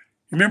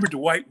 Remember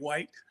Dwight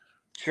White?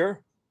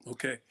 Sure.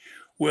 Okay.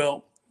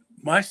 Well,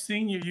 my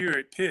senior year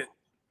at Pitt,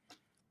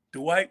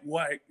 Dwight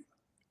White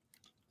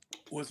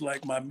was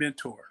like my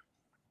mentor,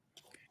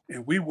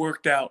 and we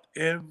worked out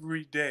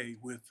every day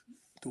with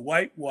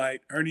Dwight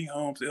White, Ernie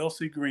Holmes,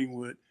 L.C.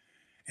 Greenwood,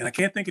 and I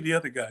can't think of the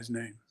other guy's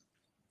name.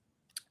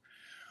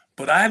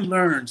 But I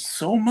learned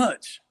so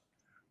much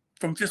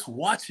from just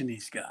watching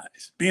these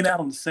guys, being out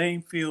on the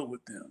same field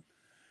with them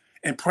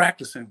and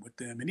practicing with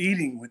them and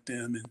eating with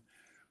them and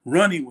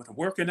running with them,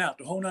 working out,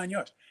 the whole 9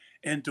 yards.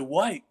 And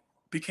Dwight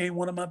became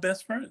one of my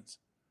best friends.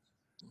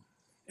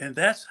 And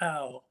that's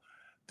how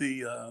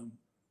the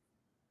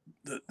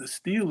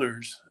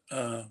Steelers,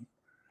 how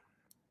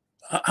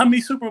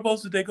many Super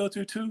Bowls did they go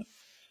to, too?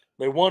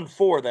 They won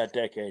 4 that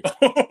decade.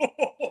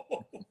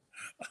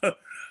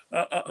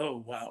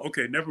 Oh, wow.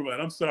 Okay, never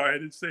mind. I'm sorry. I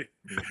didn't say.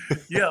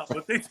 Yeah,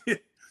 but they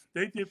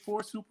did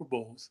 4 Super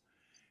Bowls.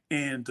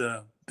 And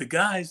the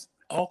guys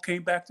all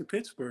came back to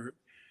Pittsburgh.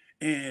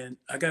 And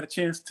I got a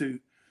chance to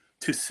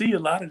see a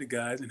lot of the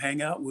guys and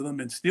hang out with them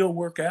and still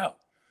work out.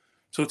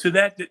 So to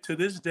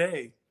this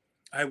day,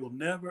 I will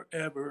never,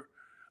 ever,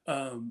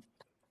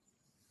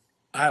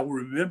 I will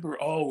remember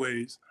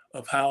always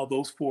of how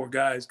those 4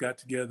 guys got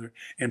together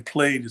and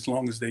played as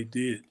long as they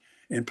did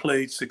and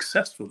played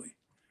successfully.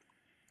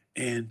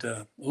 And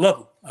love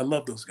them. I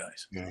love those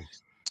guys. Yeah.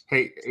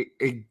 Hey,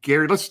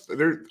 Gary,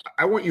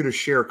 I want you to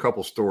share a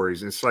couple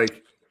stories. It's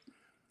like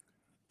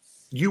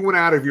you went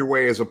out of your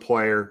way as a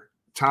player.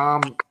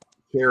 Tom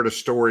shared a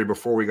story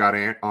before we got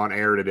on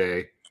air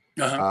today.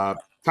 Uh-huh.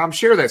 Tom,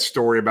 share that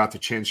story about the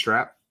chin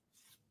strap.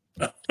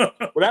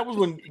 Well, that was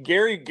when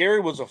Gary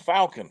was a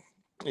Falcon.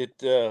 It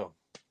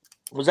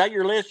was that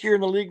your last year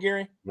in the league,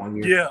 Gary?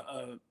 1 year.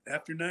 Yeah.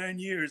 After 9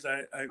 years,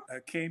 I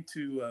came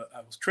to.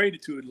 I was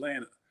traded to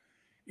Atlanta,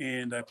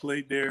 and I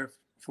played there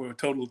for a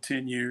total of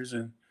 10 years,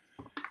 and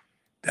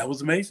that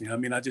was amazing. I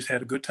mean, I just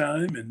had a good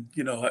time, and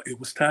it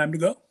was time to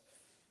go.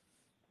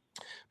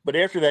 But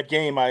after that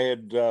game, I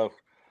had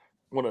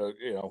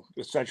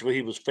essentially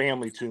he was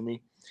family to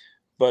me,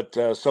 but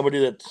somebody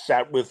that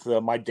sat with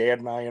my dad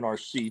and I in our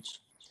seats.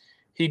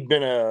 He'd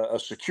been a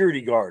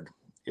security guard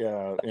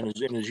in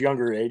his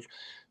younger age,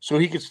 so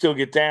he could still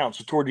get down.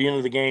 So toward the end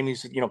of the game, he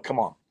said, come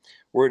on,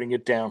 we're going to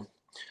get down.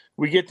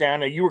 We get down.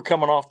 Now, you were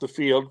coming off the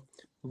field.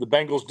 The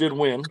Bengals did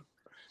win.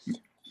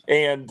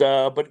 And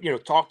but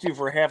talk to you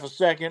for half a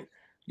second.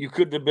 You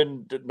couldn't have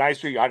been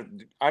nicer.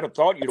 I'd have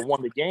thought you'd have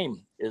won the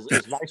game as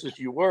nice as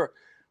you were.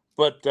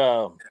 But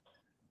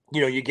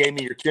you gave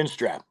me your chin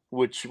strap,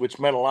 which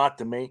meant a lot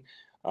to me.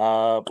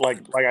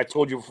 Like I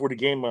told you before the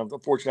game,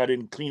 unfortunately I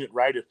didn't clean it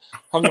right. It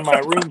hung in my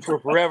room for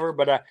forever,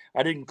 but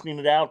I didn't clean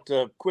it out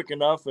quick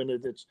enough, and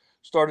it's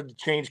started to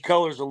change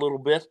colors a little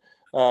bit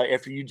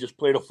after you just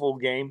played a full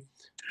game.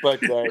 But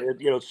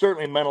it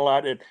certainly meant a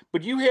lot.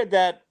 But you had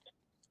that.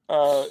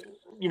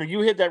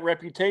 You had that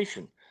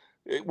reputation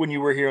when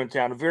you were here in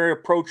town, very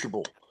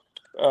approachable,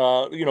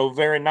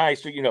 very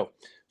nice. So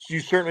you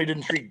certainly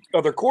didn't treat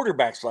other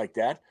quarterbacks like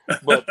that,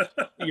 but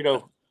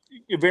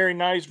very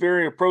nice,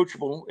 very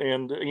approachable,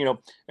 and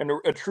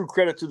a true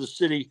credit to the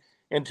city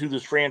and to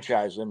this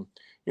franchise. And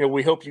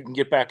we hope you can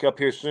get back up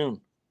here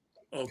soon.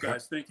 Oh,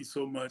 guys, thank you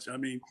so much. I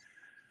mean,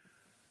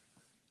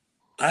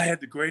 I had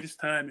the greatest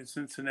time in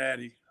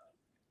Cincinnati,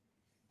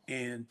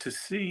 and to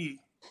see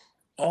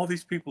all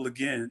these people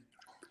again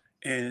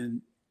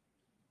and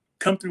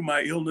come through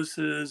my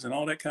illnesses and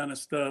all that kind of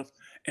stuff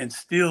and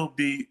still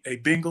be a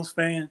Bengals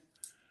fan,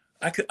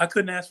 I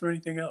couldn't ask for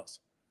anything else.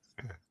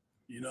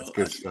 That's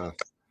good stuff.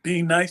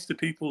 Being nice to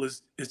people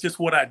is just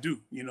what I do.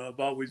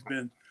 I've always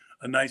been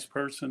a nice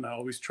person. I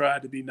always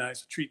tried to be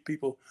nice, treat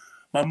people.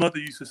 My mother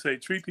used to say,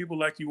 treat people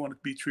like you want to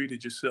be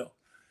treated yourself.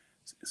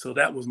 So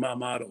that was my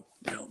motto.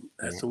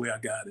 That's the way I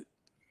got it.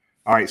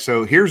 All right,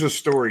 so here's a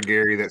story,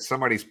 Gary, that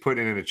somebody's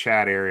putting in the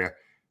chat area.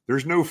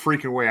 There's no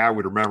freaking way I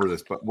would remember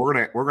this, but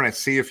we're gonna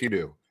see if you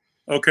do.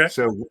 Okay.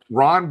 So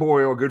Ron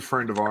Boyle, a good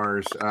friend of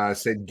ours,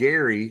 said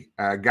Gary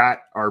got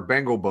our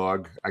Bengal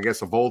bug, I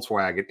guess a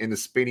Volkswagen, in the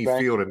Spinney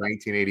Field in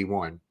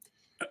 1981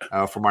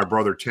 for my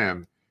brother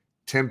Tim.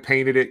 Tim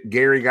painted it.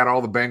 Gary got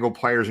all the Bengal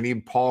players and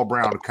even Paul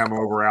Brown to come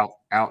over out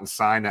and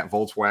sign that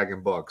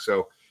Volkswagen bug.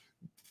 So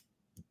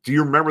do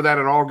you remember that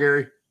at all,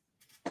 Gary?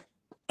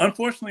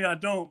 Unfortunately, I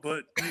don't,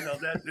 but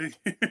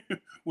that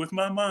with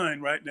my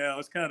mind right now,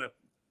 it's kind of.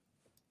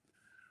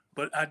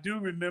 But I do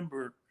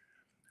remember.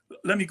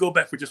 Let me go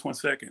back for just 1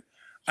 second.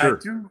 Sure.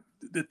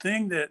 The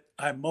thing that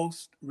I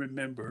most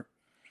remember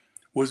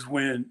was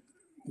when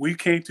we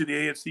came to the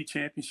AFC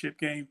Championship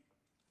game,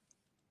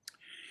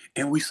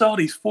 and we saw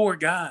these 4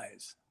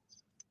 guys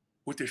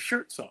with their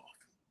shirts off,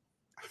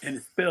 and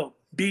it's spelled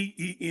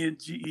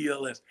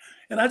Bengals.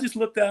 And I just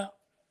looked out,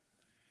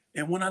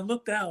 and when I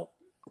looked out,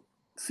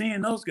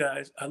 seeing those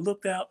guys, I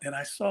looked out and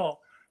I saw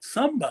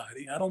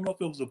somebody, I don't know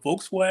if it was a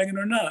Volkswagen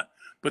or not,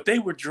 but they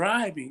were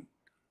driving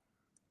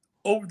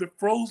over the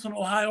frozen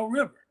Ohio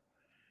River.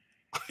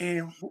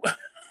 And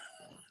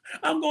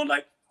I'm going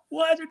like,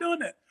 why are you doing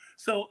that?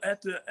 So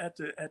at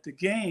the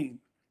game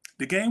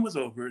was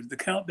over. The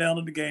countdown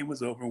of the game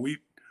was over.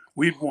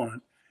 We'd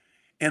won.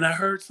 And I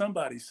heard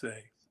somebody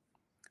say,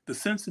 the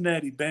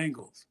Cincinnati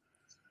Bengals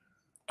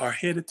are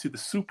headed to the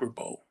Super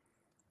Bowl.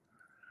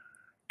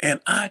 And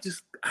I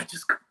just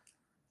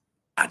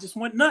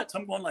went nuts.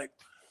 I'm going like,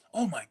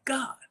 oh my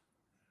God.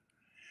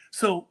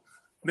 So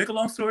make a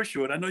long story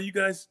short, I know you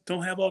guys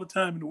don't have all the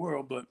time in the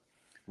world, but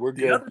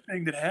the other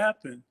thing that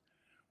happened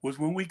was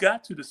when we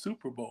got to the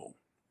Super Bowl,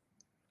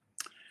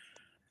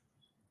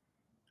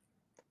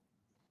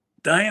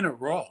 Diana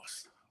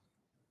Ross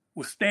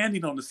was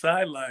standing on the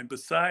sideline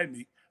beside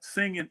me,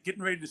 singing,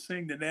 getting ready to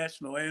sing the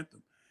national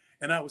anthem.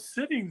 And I was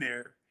sitting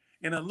there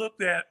and I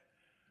looked at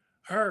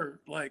her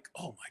like,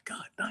 oh my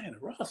God, Diana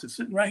Ross is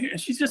sitting right here.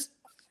 And she's just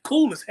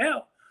cool as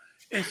hell.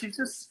 And she's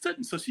just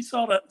sitting. So she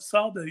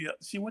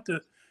she went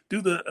to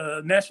do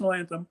the national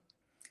anthem.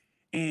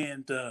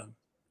 And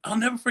I'll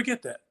never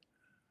forget that.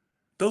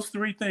 Those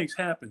 3 things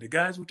happened. The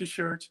guys with the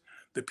shirts,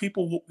 the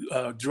people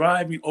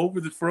driving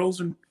over the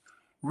frozen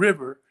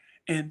river,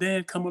 and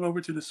then coming over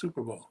to the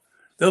Super Bowl.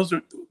 Those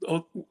are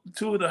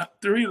 3 of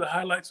the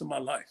highlights of my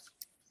life.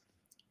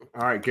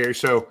 All right, Gary.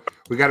 So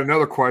we got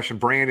another question.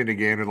 Brandon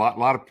again.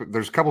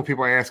 There's a couple of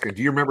people asking.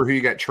 Do you remember who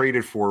you got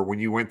traded for when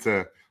you went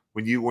to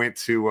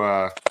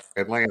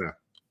Atlanta?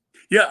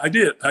 Yeah, I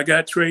did. I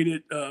got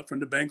traded from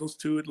the Bengals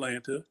to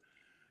Atlanta.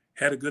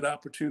 Had a good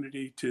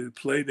opportunity to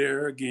play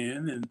there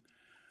again, and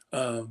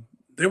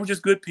they were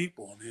just good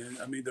people, man.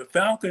 I mean, the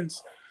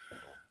Falcons,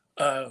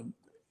 a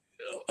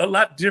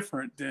lot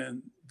different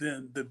than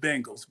the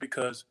Bengals,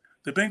 because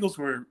the Bengals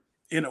were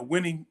in a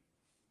winning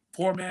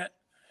format,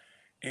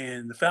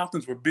 and the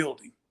Falcons were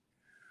building.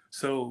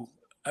 So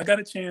I got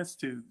a chance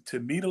to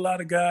meet a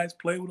lot of guys,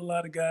 play with a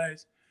lot of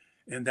guys,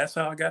 and that's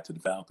how I got to the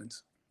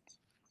Falcons.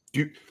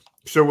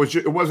 So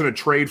it wasn't a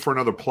trade for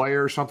another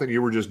player or something?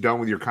 You were just done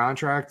with your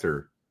contract,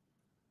 or?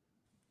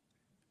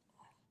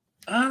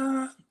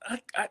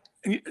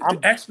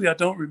 Actually, I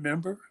don't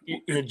remember.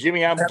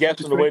 Jimmy, I'm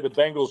guessing the way the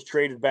Bengals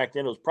traded back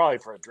then, it was probably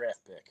for a draft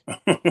pick.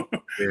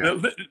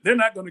 Yeah. They're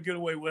not going to get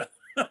away with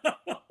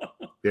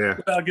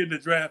without getting a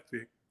draft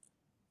pick.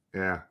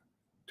 Yeah,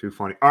 too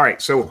funny. All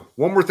right, so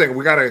one more thing.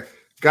 We gotta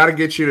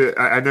get you to.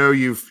 I know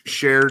you've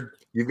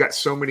got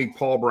so many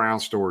Paul Brown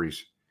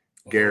stories,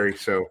 Gary.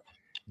 So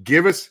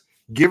give us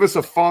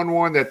a fun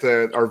one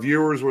that our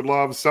viewers would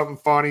love. Something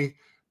funny.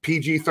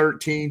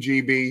 PG-13,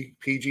 GB,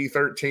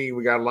 PG-13.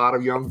 We got a lot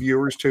of young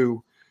viewers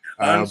too.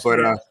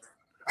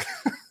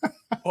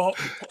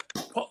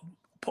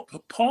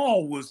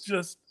 Paul was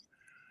just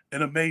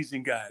an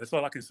amazing guy. That's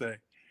all I can say.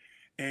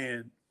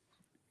 And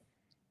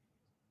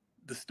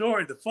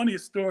the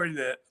funniest story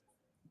that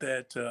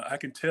I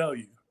can tell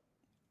you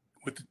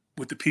with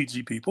the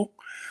PG people,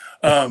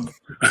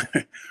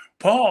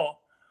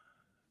 Paul,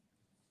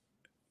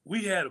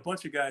 we had a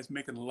bunch of guys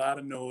making a lot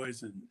of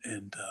noise,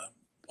 and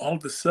all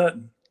of a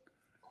sudden,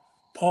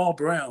 Paul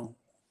Brown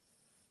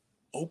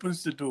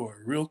opens the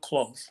door real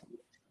close,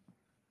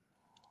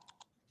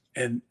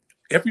 and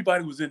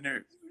everybody was in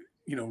there,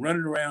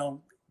 running around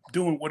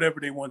doing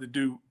whatever they wanted to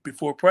do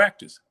before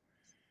practice.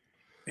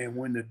 And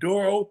when the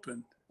door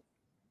opened,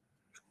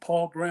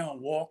 Paul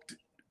Brown walked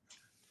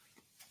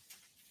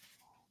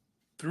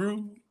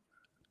through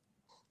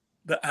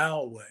the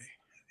aisleway,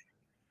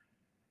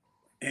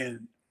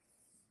 and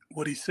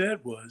what he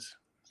said was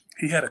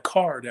he had a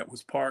car that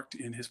was parked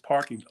in his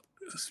parking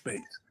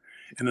space,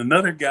 and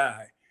another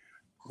guy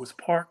was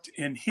parked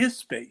in his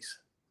space.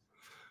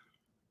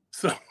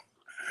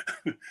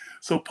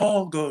 So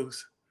Paul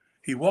goes,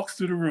 he walks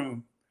through the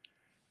room,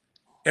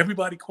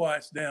 everybody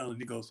quiets down, and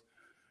he goes,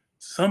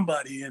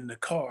 somebody in the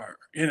car,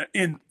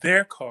 in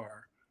their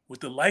car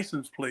with the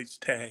license plates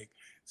tag,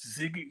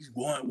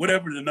 Ziggy1,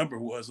 whatever the number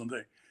was on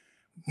there,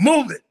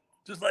 move it,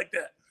 just like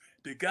that.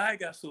 The guy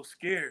got so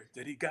scared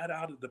that he got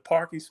out of the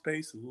parking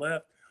space and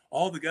left.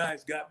 All the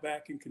guys got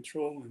back in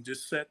control and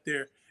just sat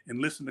there and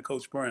listened to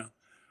Coach Brown.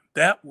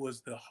 That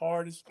was the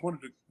hardest, one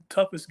of the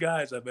toughest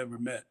guys I've ever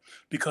met,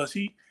 because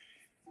he,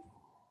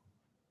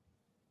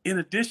 in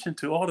addition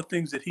to all the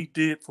things that he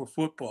did for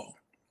football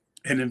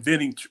and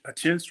inventing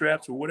chin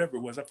straps or whatever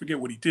it was, I forget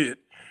what he did,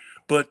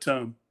 but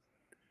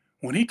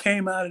when he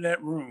came into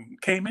that room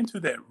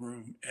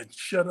and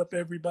shut up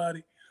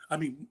everybody, I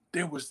mean,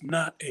 there was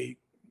not a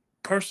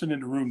person in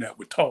the room that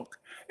would talk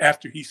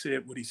after he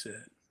said what he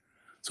said.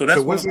 So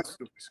that's one of my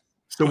stories.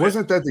 So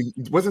wasn't that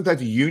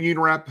the union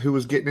rep who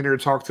was getting in there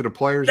to talk to the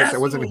players? That's that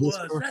wasn't who it his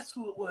was. story? That's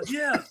who it was.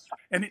 Yeah,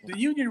 and the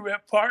union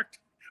rep parked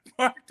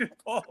in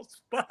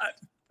Paul's spot.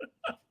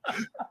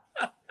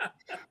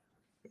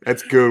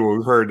 That's good.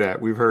 We've heard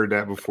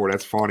that before.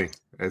 That's funny.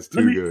 That's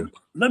too good.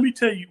 Let me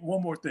tell you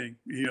one more thing.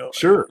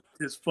 Sure.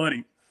 It's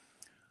funny.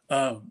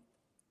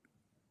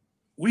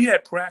 We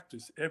had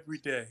practice every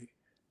day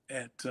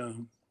at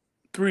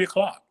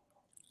 3:00,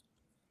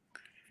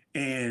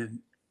 and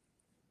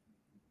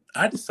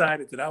I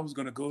decided that I was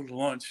going to go to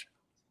lunch,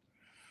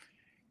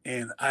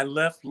 and I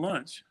left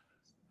lunch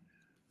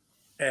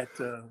and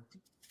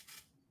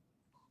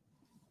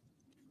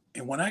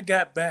when I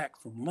got back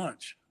from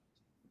lunch,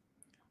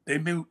 they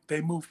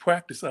moved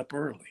practice up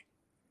early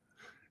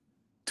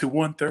to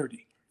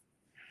 1:30.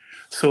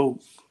 So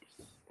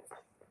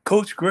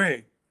Coach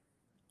Greg,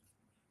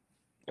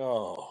 you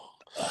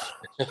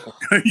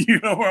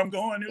know where I'm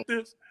going with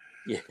this?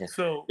 Yeah.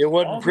 So it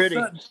wasn't pretty.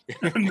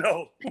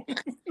 No.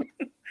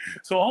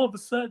 So all of a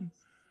sudden,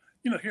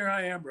 here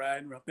I am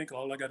riding. I think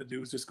all I got to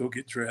do is just go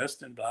get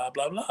dressed and blah,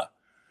 blah, blah.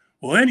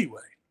 Well,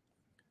 anyway,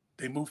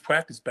 they moved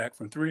practice back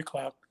from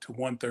 3:00 to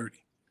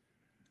 1:30.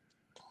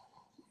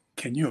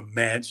 Can you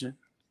imagine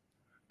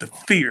the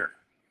fear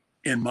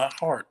in my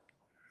heart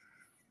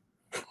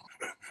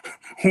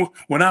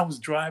when I was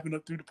driving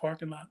up through the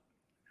parking lot?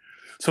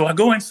 So I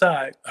go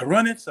inside, I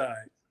run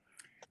inside,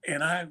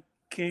 and I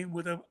came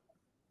with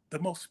the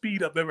most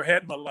speed I've ever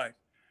had in my life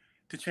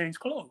to change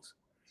clothes.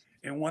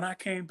 And when I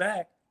came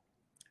back,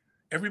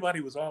 everybody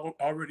was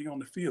already on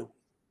the field,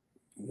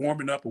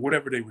 warming up or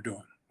whatever they were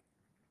doing.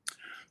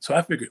 So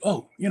I figured,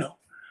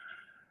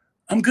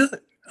 I'm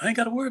good. I ain't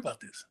got to worry about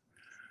this.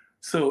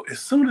 So as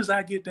soon as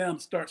I get down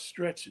and start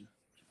stretching,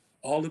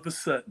 all of a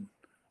sudden,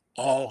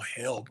 all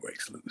hell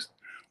breaks loose.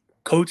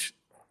 Coach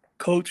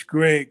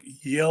Greg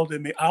yelled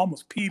at me. I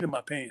almost peed in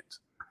my pants.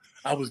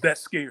 I was that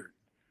scared.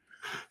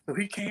 So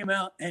he came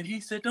out and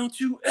he said, "Don't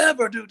you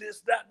ever do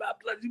this."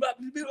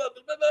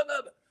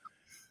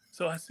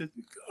 So I said,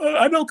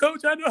 "I know,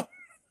 Coach, I know."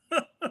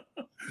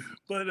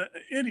 But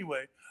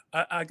anyway,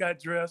 I got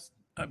dressed.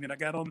 I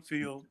got on the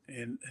field,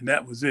 and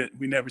that was it.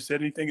 We never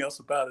said anything else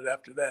about it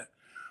after that.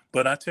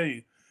 But I tell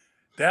you,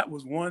 that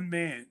was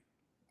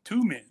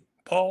two men,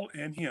 Paul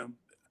and him,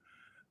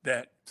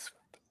 that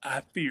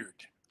I feared.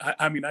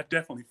 I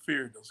definitely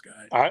feared those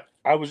guys.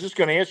 I was just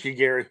going to ask you,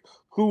 Gary,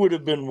 who would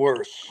have been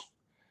worse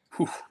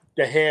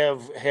to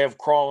have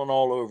crawling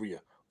all over you,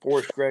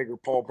 Forrest Gregg or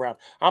Paul Brown?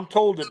 I'm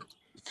told that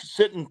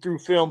sitting through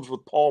films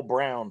with Paul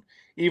Brown,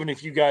 even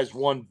if you guys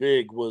won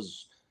big,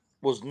 was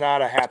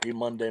not a happy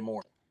Monday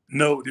morning.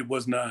 No, it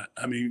was not.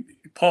 I mean,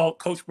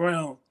 Coach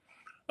Brown,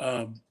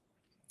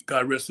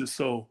 God rest his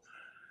soul.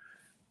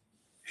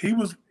 He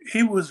was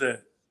a,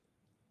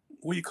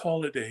 what do you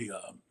call it?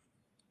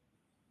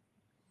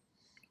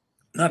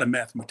 Not a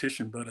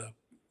mathematician, but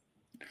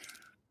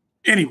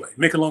anyway,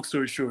 make a long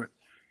story short,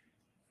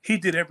 he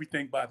did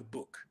everything by the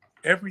book.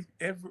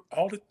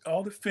 All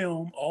the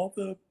film, all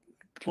the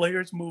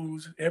players'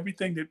 moves,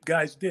 everything that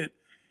guys did,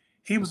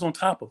 he was on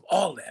top of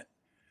all that.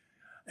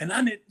 And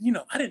I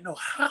didn't know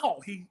how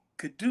he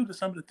could do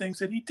some of the things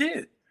that he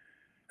did.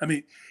 I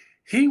mean,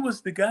 he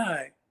was the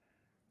guy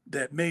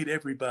that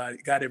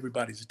got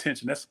everybody's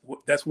attention.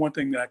 That's one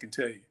thing that I can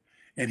tell you.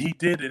 And he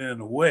did it in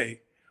a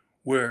way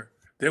where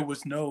there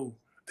was no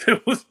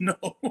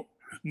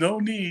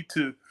need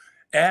to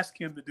ask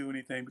him to do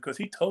anything, because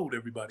he told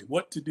everybody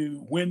what to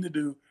do, when to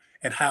do,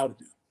 and how to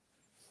do.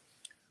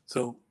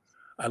 So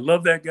I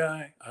love that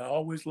guy. I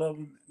always love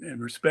him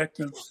and respect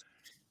him.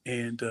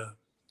 And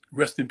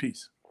rest in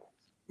peace.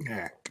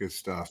 Yeah, good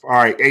stuff. All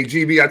right. Hey,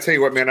 GB, I tell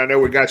you what, man, I know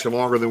we got you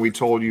longer than we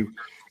told you.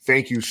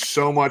 Thank you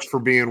so much for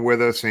being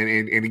with us.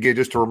 And again,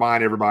 just to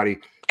remind everybody,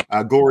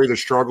 Glory, the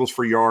Struggles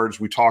for Yards,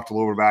 we talked a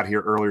little bit about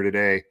here earlier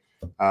today.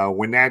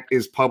 When that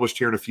is published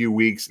here in a few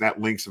weeks, and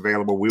that link's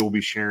available, we will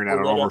be sharing that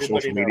on all our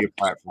social media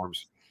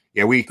platforms.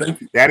 Yeah,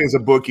 that is a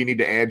book you need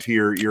to add to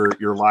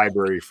your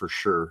library for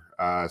sure.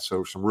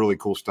 So some really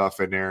cool stuff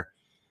in there.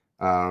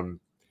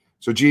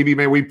 So GB,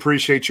 man, we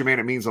appreciate you, man.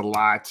 It means a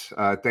lot.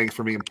 Thanks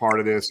for being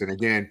part of this. And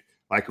again,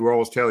 like we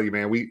always tell you,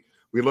 man, we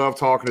love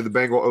talking to the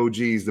Bengal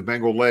OGs, the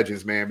Bengal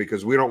legends, man,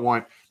 because we don't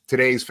want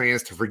today's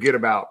fans to forget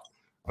about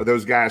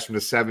those guys from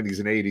the 70s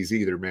and 80s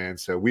either, man.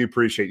 So we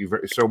appreciate you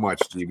so much,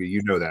 GB.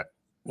 You know that.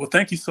 Well,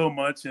 thank you so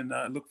much, and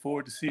I look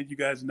forward to seeing you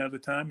guys another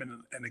time.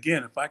 And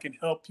again, if I can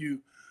help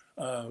you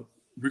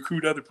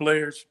recruit other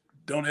players,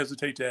 don't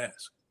hesitate to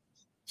ask.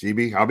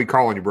 GB, I'll be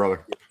calling you,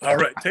 brother. All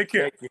right, take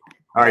care.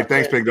 All right,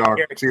 thanks, big dog.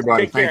 See you,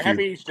 buddy. Thank you.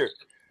 Happy Easter.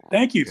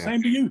 Thank you. Yeah.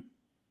 Same to you.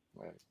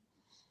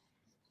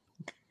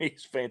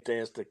 He's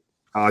fantastic.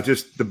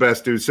 Just the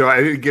best dude. So I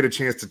didn't get a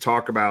chance to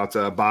talk about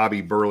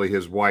Bobby Burley,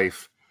 his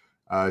wife.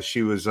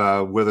 She was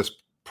with us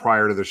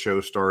prior to the show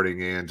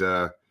starting, and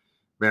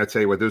man, I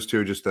tell you what, those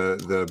two are just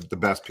the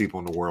best people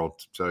in the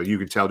world. So you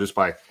can tell just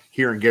by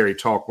hearing Gary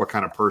talk what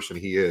kind of person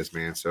he is,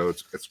 man. So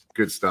it's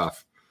good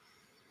stuff.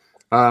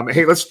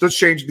 Hey, let's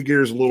change the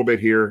gears a little bit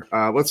here.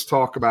 Let's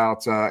talk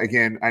about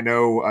again. I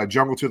know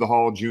Jungle to the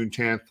Hall, June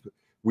 10th.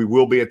 We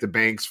will be at the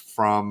Banks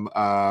from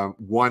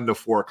 1 to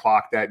 4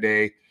 o'clock that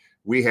day.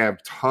 We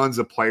have tons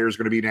of players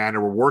going to be down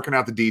there. We're working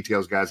out the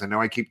details, guys. I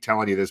know I keep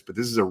telling you this, but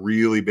this is a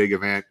really big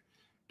event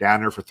down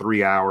there for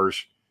 3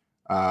 hours.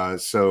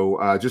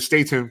 So just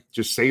stay tuned.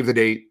 Just save the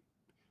date.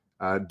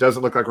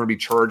 Doesn't look like we're going to be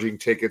charging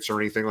tickets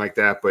or anything like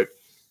that, but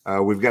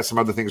we've got some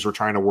other things we're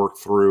trying to work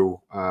through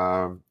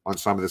on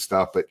some of this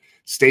stuff. But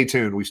stay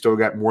tuned. We still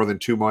got more than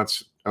 2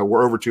 months.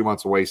 We're over 2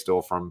 months away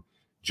still from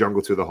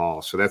Jungle to the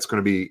Hall. So that's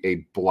going to be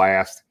a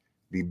blast,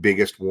 the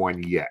biggest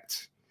one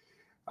yet.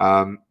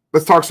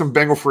 Let's talk some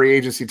Bengal free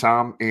agency,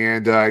 Tom.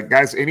 And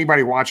guys,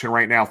 anybody watching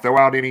right now, throw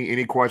out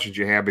any questions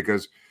you have,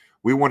 because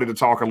we wanted to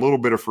talk a little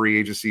bit of free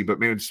agency. But,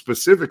 man,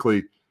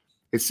 specifically,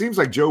 it seems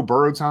like Joe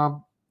Burrow,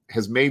 Tom,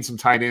 has made some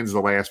tight ends the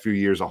last few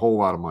years a whole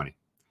lot of money.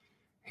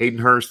 Hayden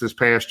Hurst this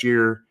past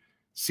year,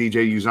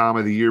 CJ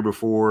Uzomah the year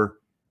before,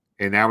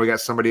 and now we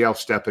got somebody else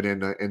stepping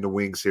in the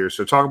wings here.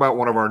 So talk about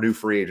one of our new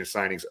free agent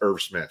signings,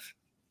 Irv Smith.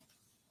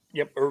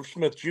 Yep, Irv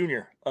Smith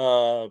Jr.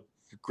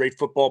 Great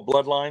football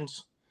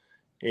bloodlines.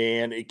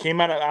 And it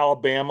came out of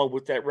Alabama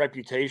with that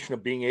reputation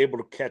of being able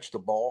to catch the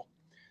ball.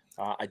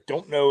 I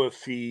don't know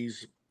if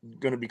he's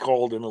going to be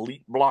called an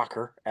elite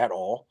blocker at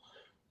all,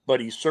 but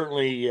he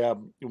certainly,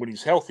 when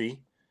he's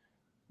healthy,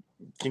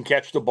 can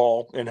catch the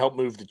ball and help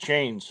move the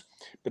chains.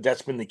 But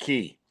that's been the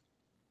key.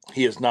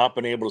 He has not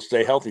been able to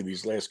stay healthy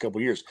these last couple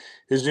of years.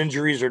 His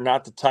injuries are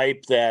not the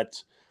type that,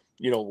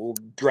 will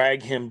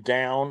drag him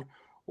down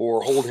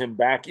or hold him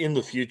back in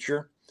the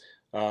future.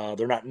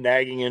 They're not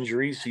nagging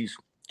injuries. He's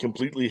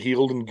completely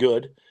healed and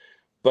good,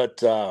 but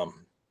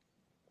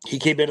he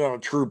came in on a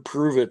true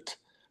prove-it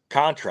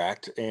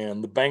contract,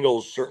 and the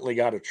Bengals certainly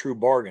got a true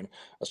bargain.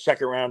 A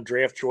second-round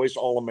draft choice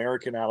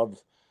All-American out of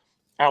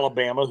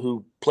Alabama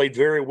who played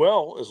very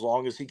well as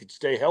long as he could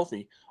stay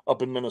healthy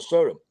up in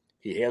Minnesota.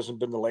 He hasn't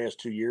been the last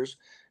 2 years,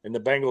 and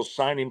the Bengals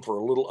signed him for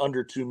a little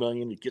under $2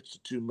 million. He gets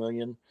to $2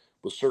 million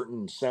with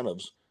certain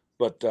incentives,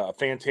 but a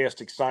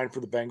fantastic sign for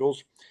the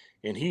Bengals,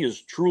 and he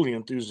is truly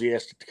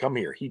enthusiastic to come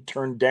here. He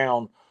turned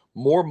down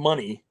more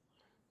money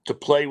to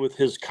play with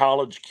his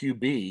college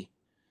QB,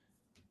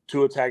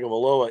 Tua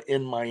Tagovailoa,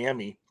 in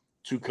Miami,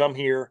 to come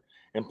here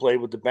and play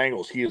with the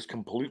Bengals. He is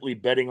completely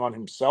betting on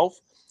himself.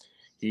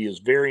 He is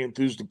very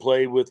enthused to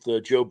play with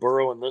Joe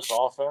Burrow in this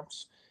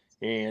offense,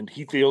 and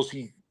he feels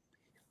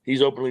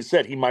he's openly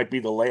said he might be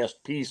the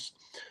last piece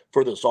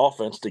for this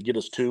offense to get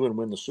us to and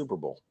win the Super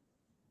Bowl.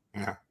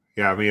 Yeah.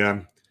 I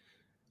mean,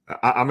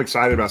 I'm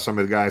excited about some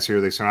of the guys here.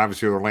 They signed,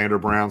 obviously, Orlando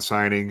Brown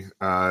signing.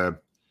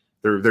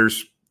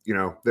 There's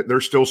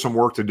still some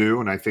work to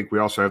do, and I think we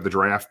also have the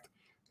draft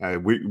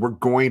We're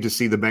going to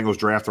see the Bengals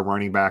draft a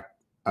running back,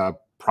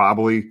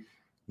 probably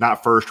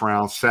not first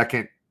round,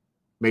 second,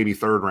 maybe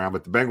third round,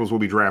 but the Bengals will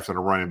be drafting a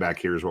running back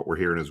here is what we're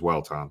hearing as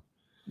well, Tom.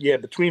 Yeah,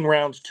 between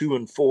rounds 2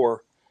 and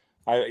 4,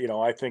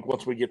 I think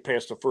once we get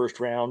past the first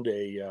round,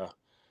 a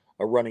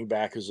running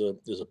back is a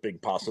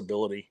big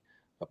possibility,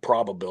 a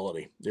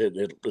probability.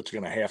 It's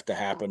going to have to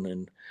happen,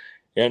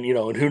 and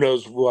who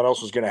knows what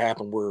else is going to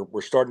happen.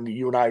 We're starting to.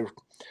 You and I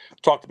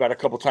talked about a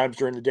couple times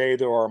during the day.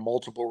 There are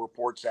multiple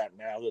reports out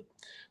now that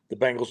the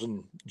Bengals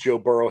and Joe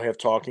Burrow have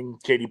talking.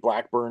 Katie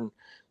Blackburn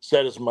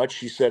said as much.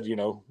 She said,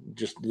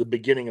 just the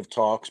beginning of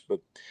talks,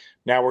 but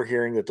now we're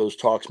hearing that those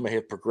talks may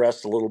have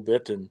progressed a little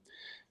bit, and it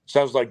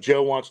sounds like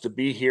Joe wants to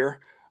be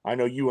here. I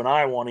know you and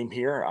I want him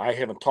here. I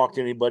haven't talked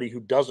to anybody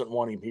who doesn't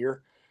want him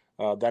here.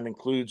 That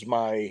includes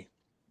my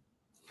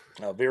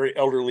very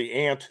elderly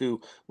aunt who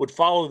would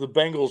follow the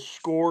Bengals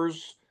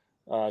scores.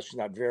 She's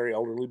not very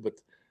elderly, but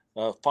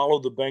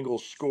followed the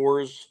Bengals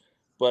scores,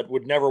 but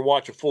would never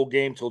watch a full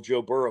game till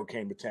Joe Burrow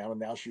came to town. And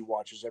now she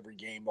watches every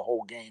game, the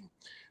whole game,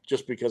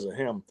 just because of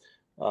him.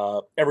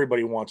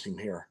 Everybody wants him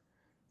here.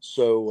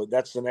 So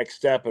that's the next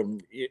step.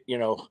 And,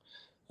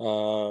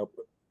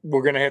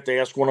 we're going to have to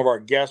ask one of our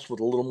guests with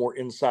a little more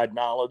inside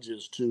knowledge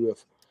as to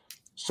if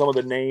some of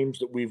the names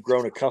that we've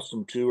grown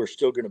accustomed to are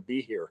still going to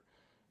be here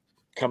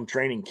come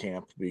training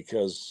camp,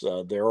 because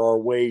there are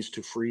ways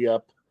to free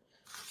up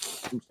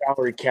some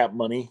salary cap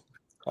money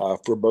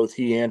for both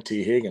he and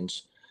T.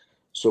 Higgins.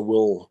 So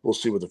we'll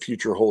see what the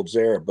future holds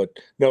there. But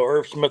no,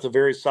 Irv Smith, a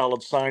very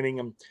solid signing.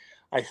 And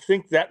I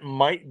think that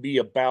might be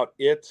about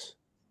it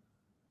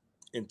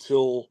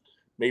until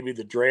maybe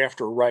the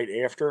draft or right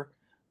after.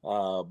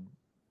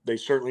 They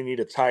certainly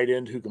need a tight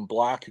end who can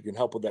block, who can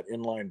help with that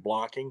inline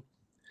blocking.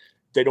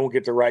 If they don't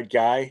get the right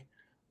guy,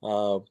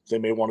 they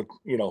may want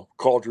to,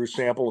 call Drew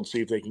Sample and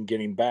see if they can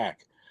get him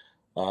back.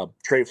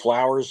 Trey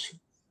Flowers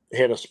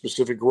had a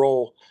specific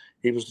role.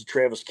 He was the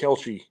Travis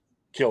Kelce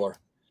killer.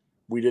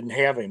 We didn't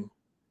have him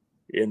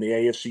in the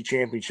AFC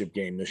Championship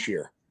game this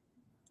year.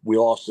 We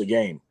lost the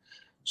game.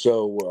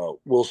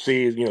 So we'll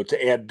see,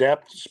 to add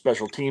depth,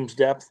 special teams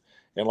depth,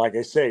 and like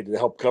I say, to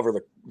help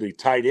cover the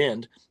tight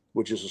end,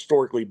 which has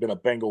historically been a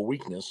Bengal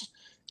weakness.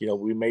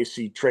 We may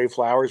see Trey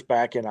Flowers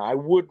back, and I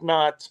would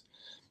not,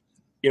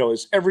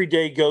 as every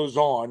day goes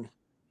on,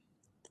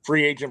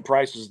 free agent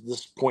prices at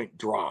this point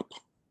drop.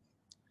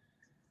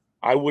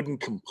 I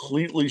wouldn't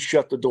completely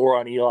shut the door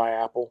on Eli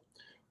Apple.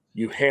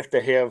 You have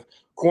to have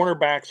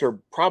cornerbacks are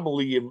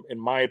probably, in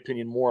my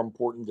opinion, more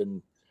important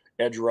than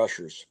edge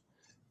rushers,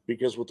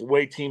 because with the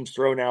way teams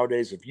throw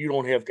nowadays, if you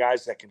don't have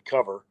guys that can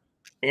cover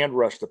and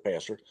rush the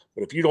passer,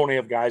 but if you don't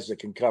have guys that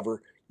can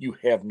cover, you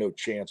have no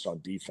chance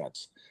on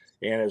defense.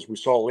 And as we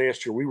saw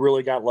last year, we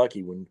really got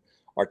lucky when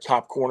our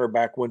top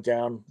cornerback went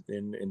down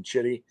in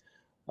Chitty.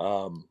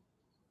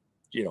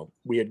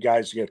 We had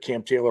guys,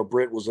 Cam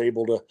Taylor-Britt was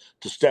able to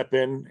step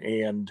in,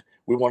 and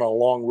we went on a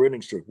long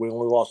winning streak. We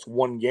only lost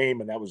one game,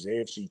 and that was the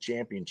AFC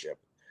Championship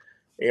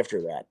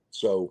after that.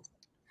 So,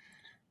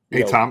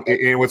 hey, Tom,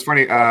 and what's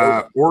funny,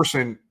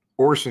 Orson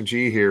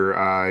G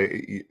here,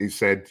 he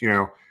said,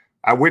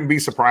 I wouldn't be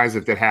surprised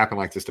if that happened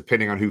like this,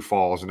 depending on who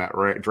falls in that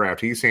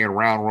draft. He's saying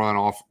round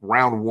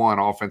 1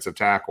 offensive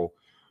tackle,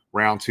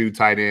 round 2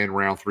 tight end,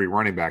 round 3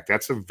 running back.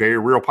 That's a very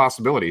real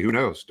possibility. Who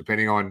knows?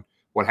 Depending on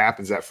what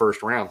happens that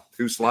first round,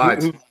 who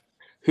slides.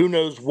 Who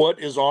knows what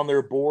is on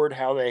their board,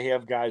 how they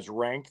have guys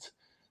ranked.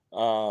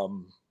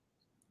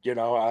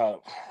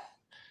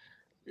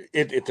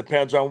 It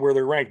depends on where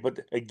they're ranked.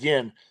 But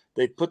again,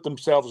 they put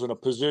themselves in a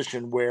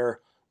position where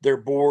their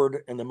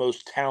board and the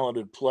most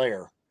talented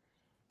player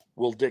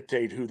will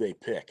dictate who they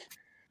pick.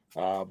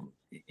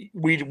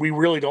 We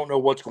really don't know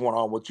what's going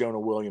on with Jonah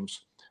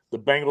Williams. The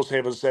Bengals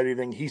haven't said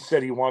anything. He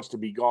said he wants to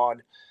be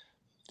gone.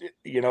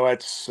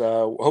 It's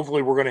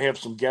hopefully we're going to have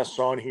some guests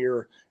on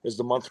here as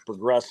the month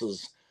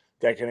progresses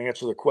that can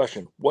answer the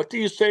question. What do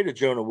you say to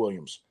Jonah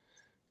Williams?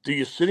 Do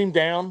you sit him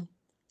down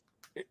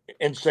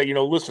and say,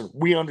 listen,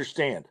 we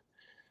understand.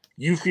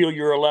 You feel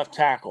you're a left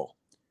tackle.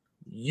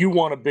 You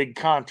want a big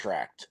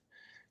contract.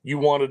 You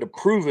wanted to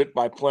prove it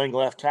by playing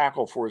left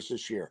tackle for us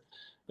this year.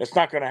 That's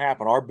not going to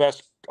happen. Our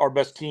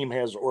best team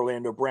has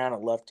Orlando Brown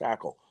at left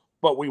tackle,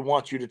 but we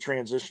want you to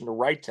transition to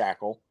right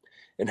tackle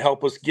and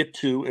help us get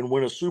to and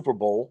win a Super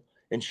Bowl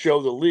and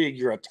show the league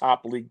you're a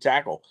top league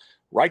tackle.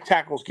 Right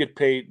tackles get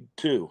paid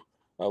too.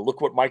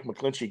 Look what Mike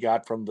McClinchy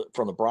got from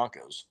the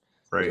Broncos.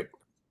 Right.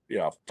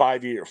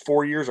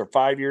 4 years or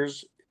 5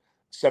 years,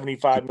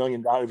 $75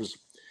 million.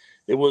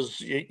 It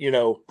was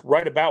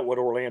right about what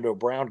Orlando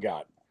Brown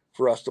got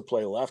for us to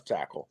play left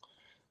tackle.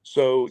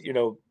 So,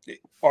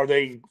 are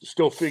they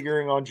still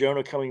figuring on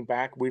Jonah coming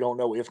back? We don't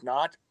know. If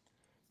not,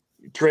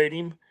 trade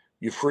him.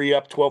 You free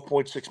up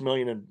 $12.6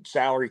 million in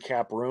salary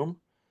cap room,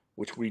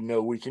 which we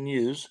know we can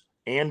use,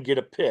 and get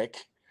a pick.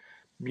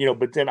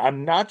 But then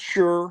I'm not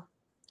sure.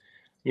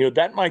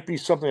 That might be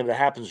something that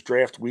happens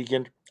draft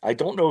weekend. I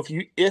don't know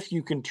if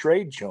you can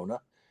trade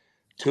Jonah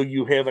till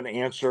you have an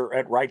answer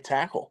at right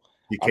tackle.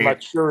 You can't. I'm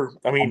not sure.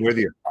 I mean, I'm with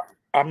you.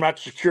 I'm not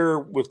secure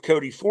with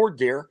Cody Ford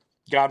there.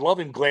 God love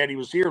him. Glad he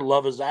was here.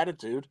 Love his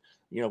attitude.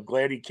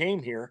 Glad he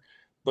came here.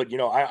 But,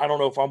 I don't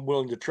know if I'm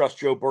willing to trust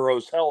Joe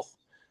Burrow's health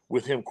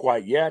with him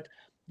quite yet.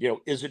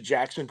 Is it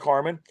Jackson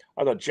Carman?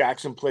 I thought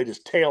Jackson played his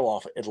tail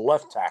off at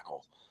left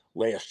tackle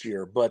last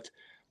year. But,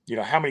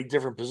 how many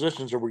different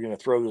positions are we going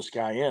to throw this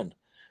guy in?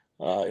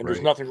 And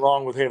there's nothing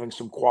wrong with having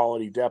some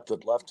quality depth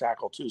at left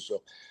tackle, too.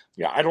 So,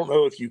 I don't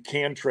know if you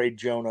can trade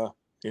Jonah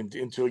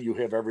until you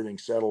have everything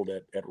settled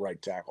at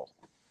right tackle.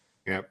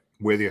 Yep,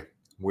 with you.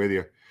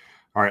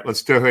 All right,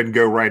 let's go ahead and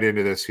go right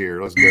into this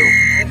here. Let's go.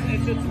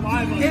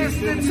 It's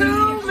the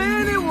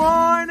 2-minute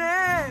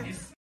warning.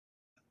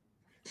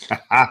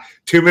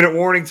 2-minute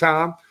warning,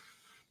 Tom.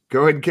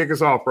 Go ahead and kick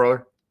us off,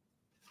 brother.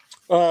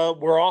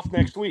 We're off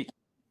next week.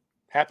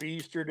 Happy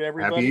Easter to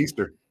everybody. Happy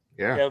Easter.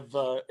 Yeah. Have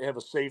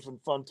a safe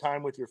and fun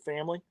time with your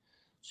family.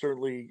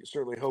 Certainly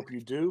hope you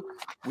do.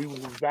 We will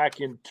be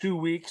back in 2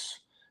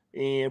 weeks,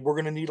 and we're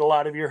going to need a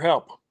lot of your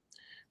help.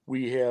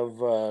 We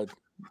have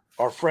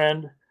our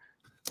friend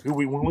who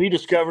when we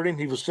discovered him,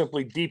 he was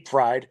simply deep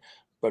fried.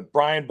 But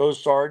Brian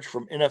Bosarge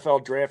from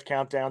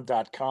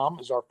NFLDraftCountdown.com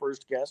is our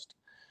first guest.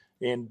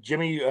 And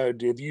Jimmy,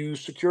 have you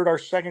secured our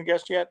second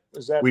guest yet?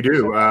 We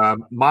do.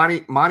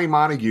 Monty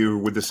Montague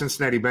with the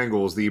Cincinnati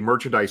Bengals, the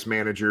merchandise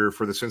manager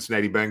for the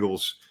Cincinnati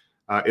Bengals,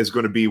 is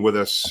going to be with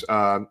us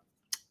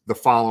the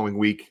following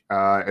week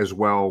as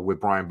well with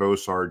Brian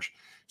Bosarge.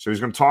 So he's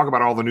going to talk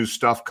about all the new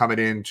stuff coming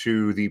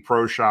into the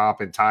pro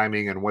shop and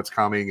timing and what's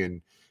coming.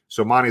 And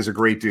so Monty's a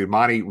great dude.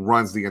 Monty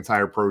runs the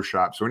entire pro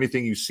shop. So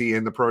anything you see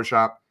in the pro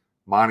shop,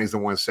 Monty's the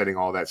one setting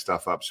all that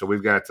stuff up. So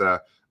we've got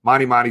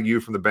Monty Montague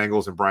from the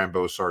Bengals and Brian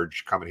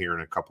Bosarge coming here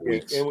in a couple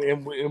weeks.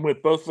 And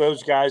with both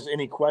those guys,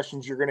 any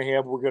questions you're going to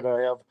have, we're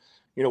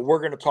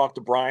going to talk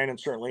to Brian and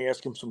certainly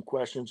ask him some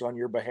questions on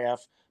your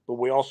behalf. But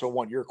we also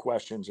want your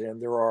questions.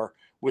 And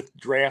with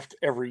draft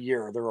every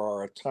year, there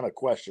are a ton of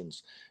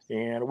questions.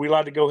 And are we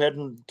allowed to go ahead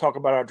and talk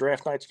about our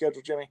draft night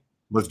schedule, Jimmy?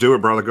 Let's do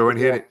it, brother. Go ahead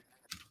and hit it.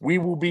 We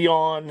will be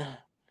on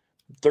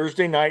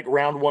Thursday night,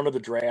 round one of the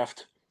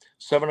draft,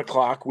 7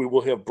 o'clock. We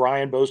will have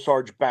Brian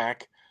Bosarge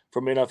back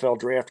from NFL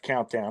Draft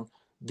Countdown,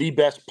 the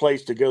best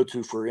place to go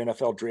to for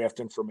NFL draft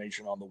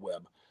information on the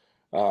web.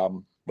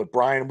 But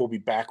Brian will be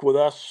back with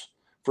us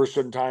for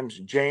certain times.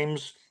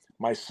 James,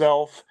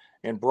 myself,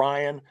 and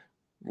Brian,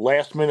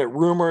 last-minute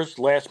rumors,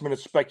 last-minute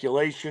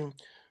speculation,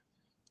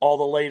 all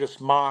the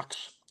latest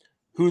mocks,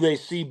 who they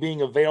see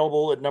being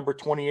available at number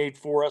 28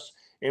 for us.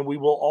 And we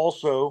will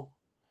also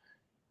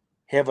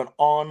have an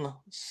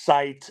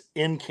on-site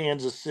in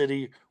Kansas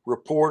City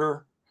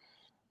reporter.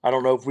 I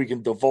don't know if we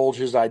can divulge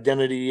his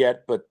identity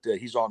yet, but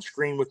he's on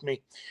screen with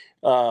me.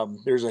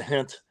 There's a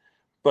hint,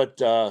 but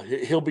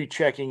he'll be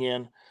checking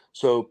in.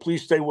 So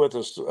please stay with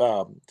us.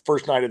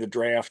 First night of the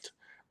draft,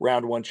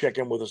 round one, check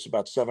in with us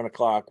about 7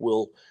 o'clock.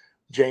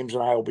 James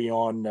and I will be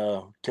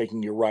on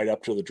taking you right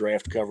up to the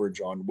draft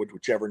coverage on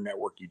whichever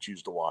network you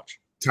choose to watch.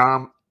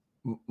 Tom,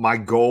 my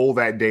goal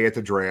that day at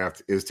the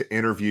draft is to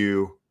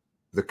interview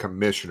the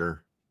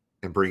commissioner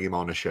and bring him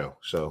on the show.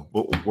 So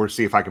we'll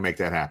see if I can make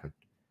that happen.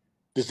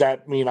 Does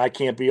that mean I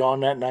can't be on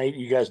that night?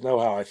 You guys know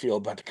how I feel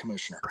about the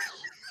commissioner.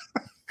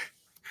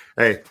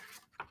 Hey,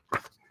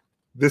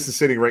 this is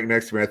sitting right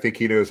next to me. I think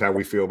he knows how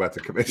we feel about the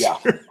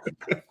commissioner.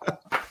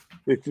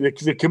 Yeah.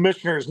 the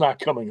commissioner is not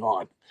coming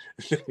on.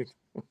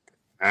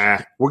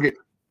 We'll get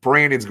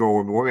Brandon's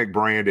going. We'll make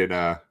Brandon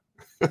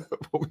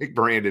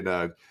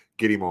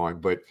get him on.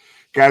 But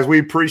guys, we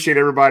appreciate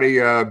everybody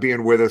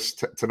being with us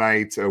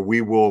tonight. We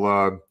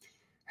will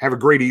have a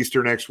great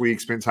Easter next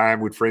week. Spend time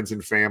with friends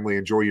and family.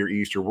 Enjoy your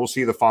Easter. We'll see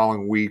you the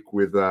following week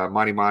with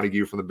Monty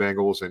Montague from the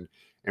Bengals and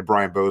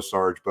Brian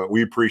Bosarge. But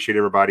we appreciate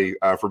everybody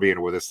for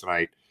being with us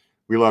tonight.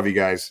 We love you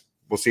guys.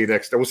 We'll see you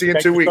next time. We'll see you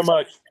in 2 weeks. Thank you so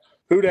much.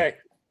 Hoo day.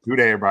 Hoo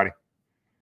day, everybody.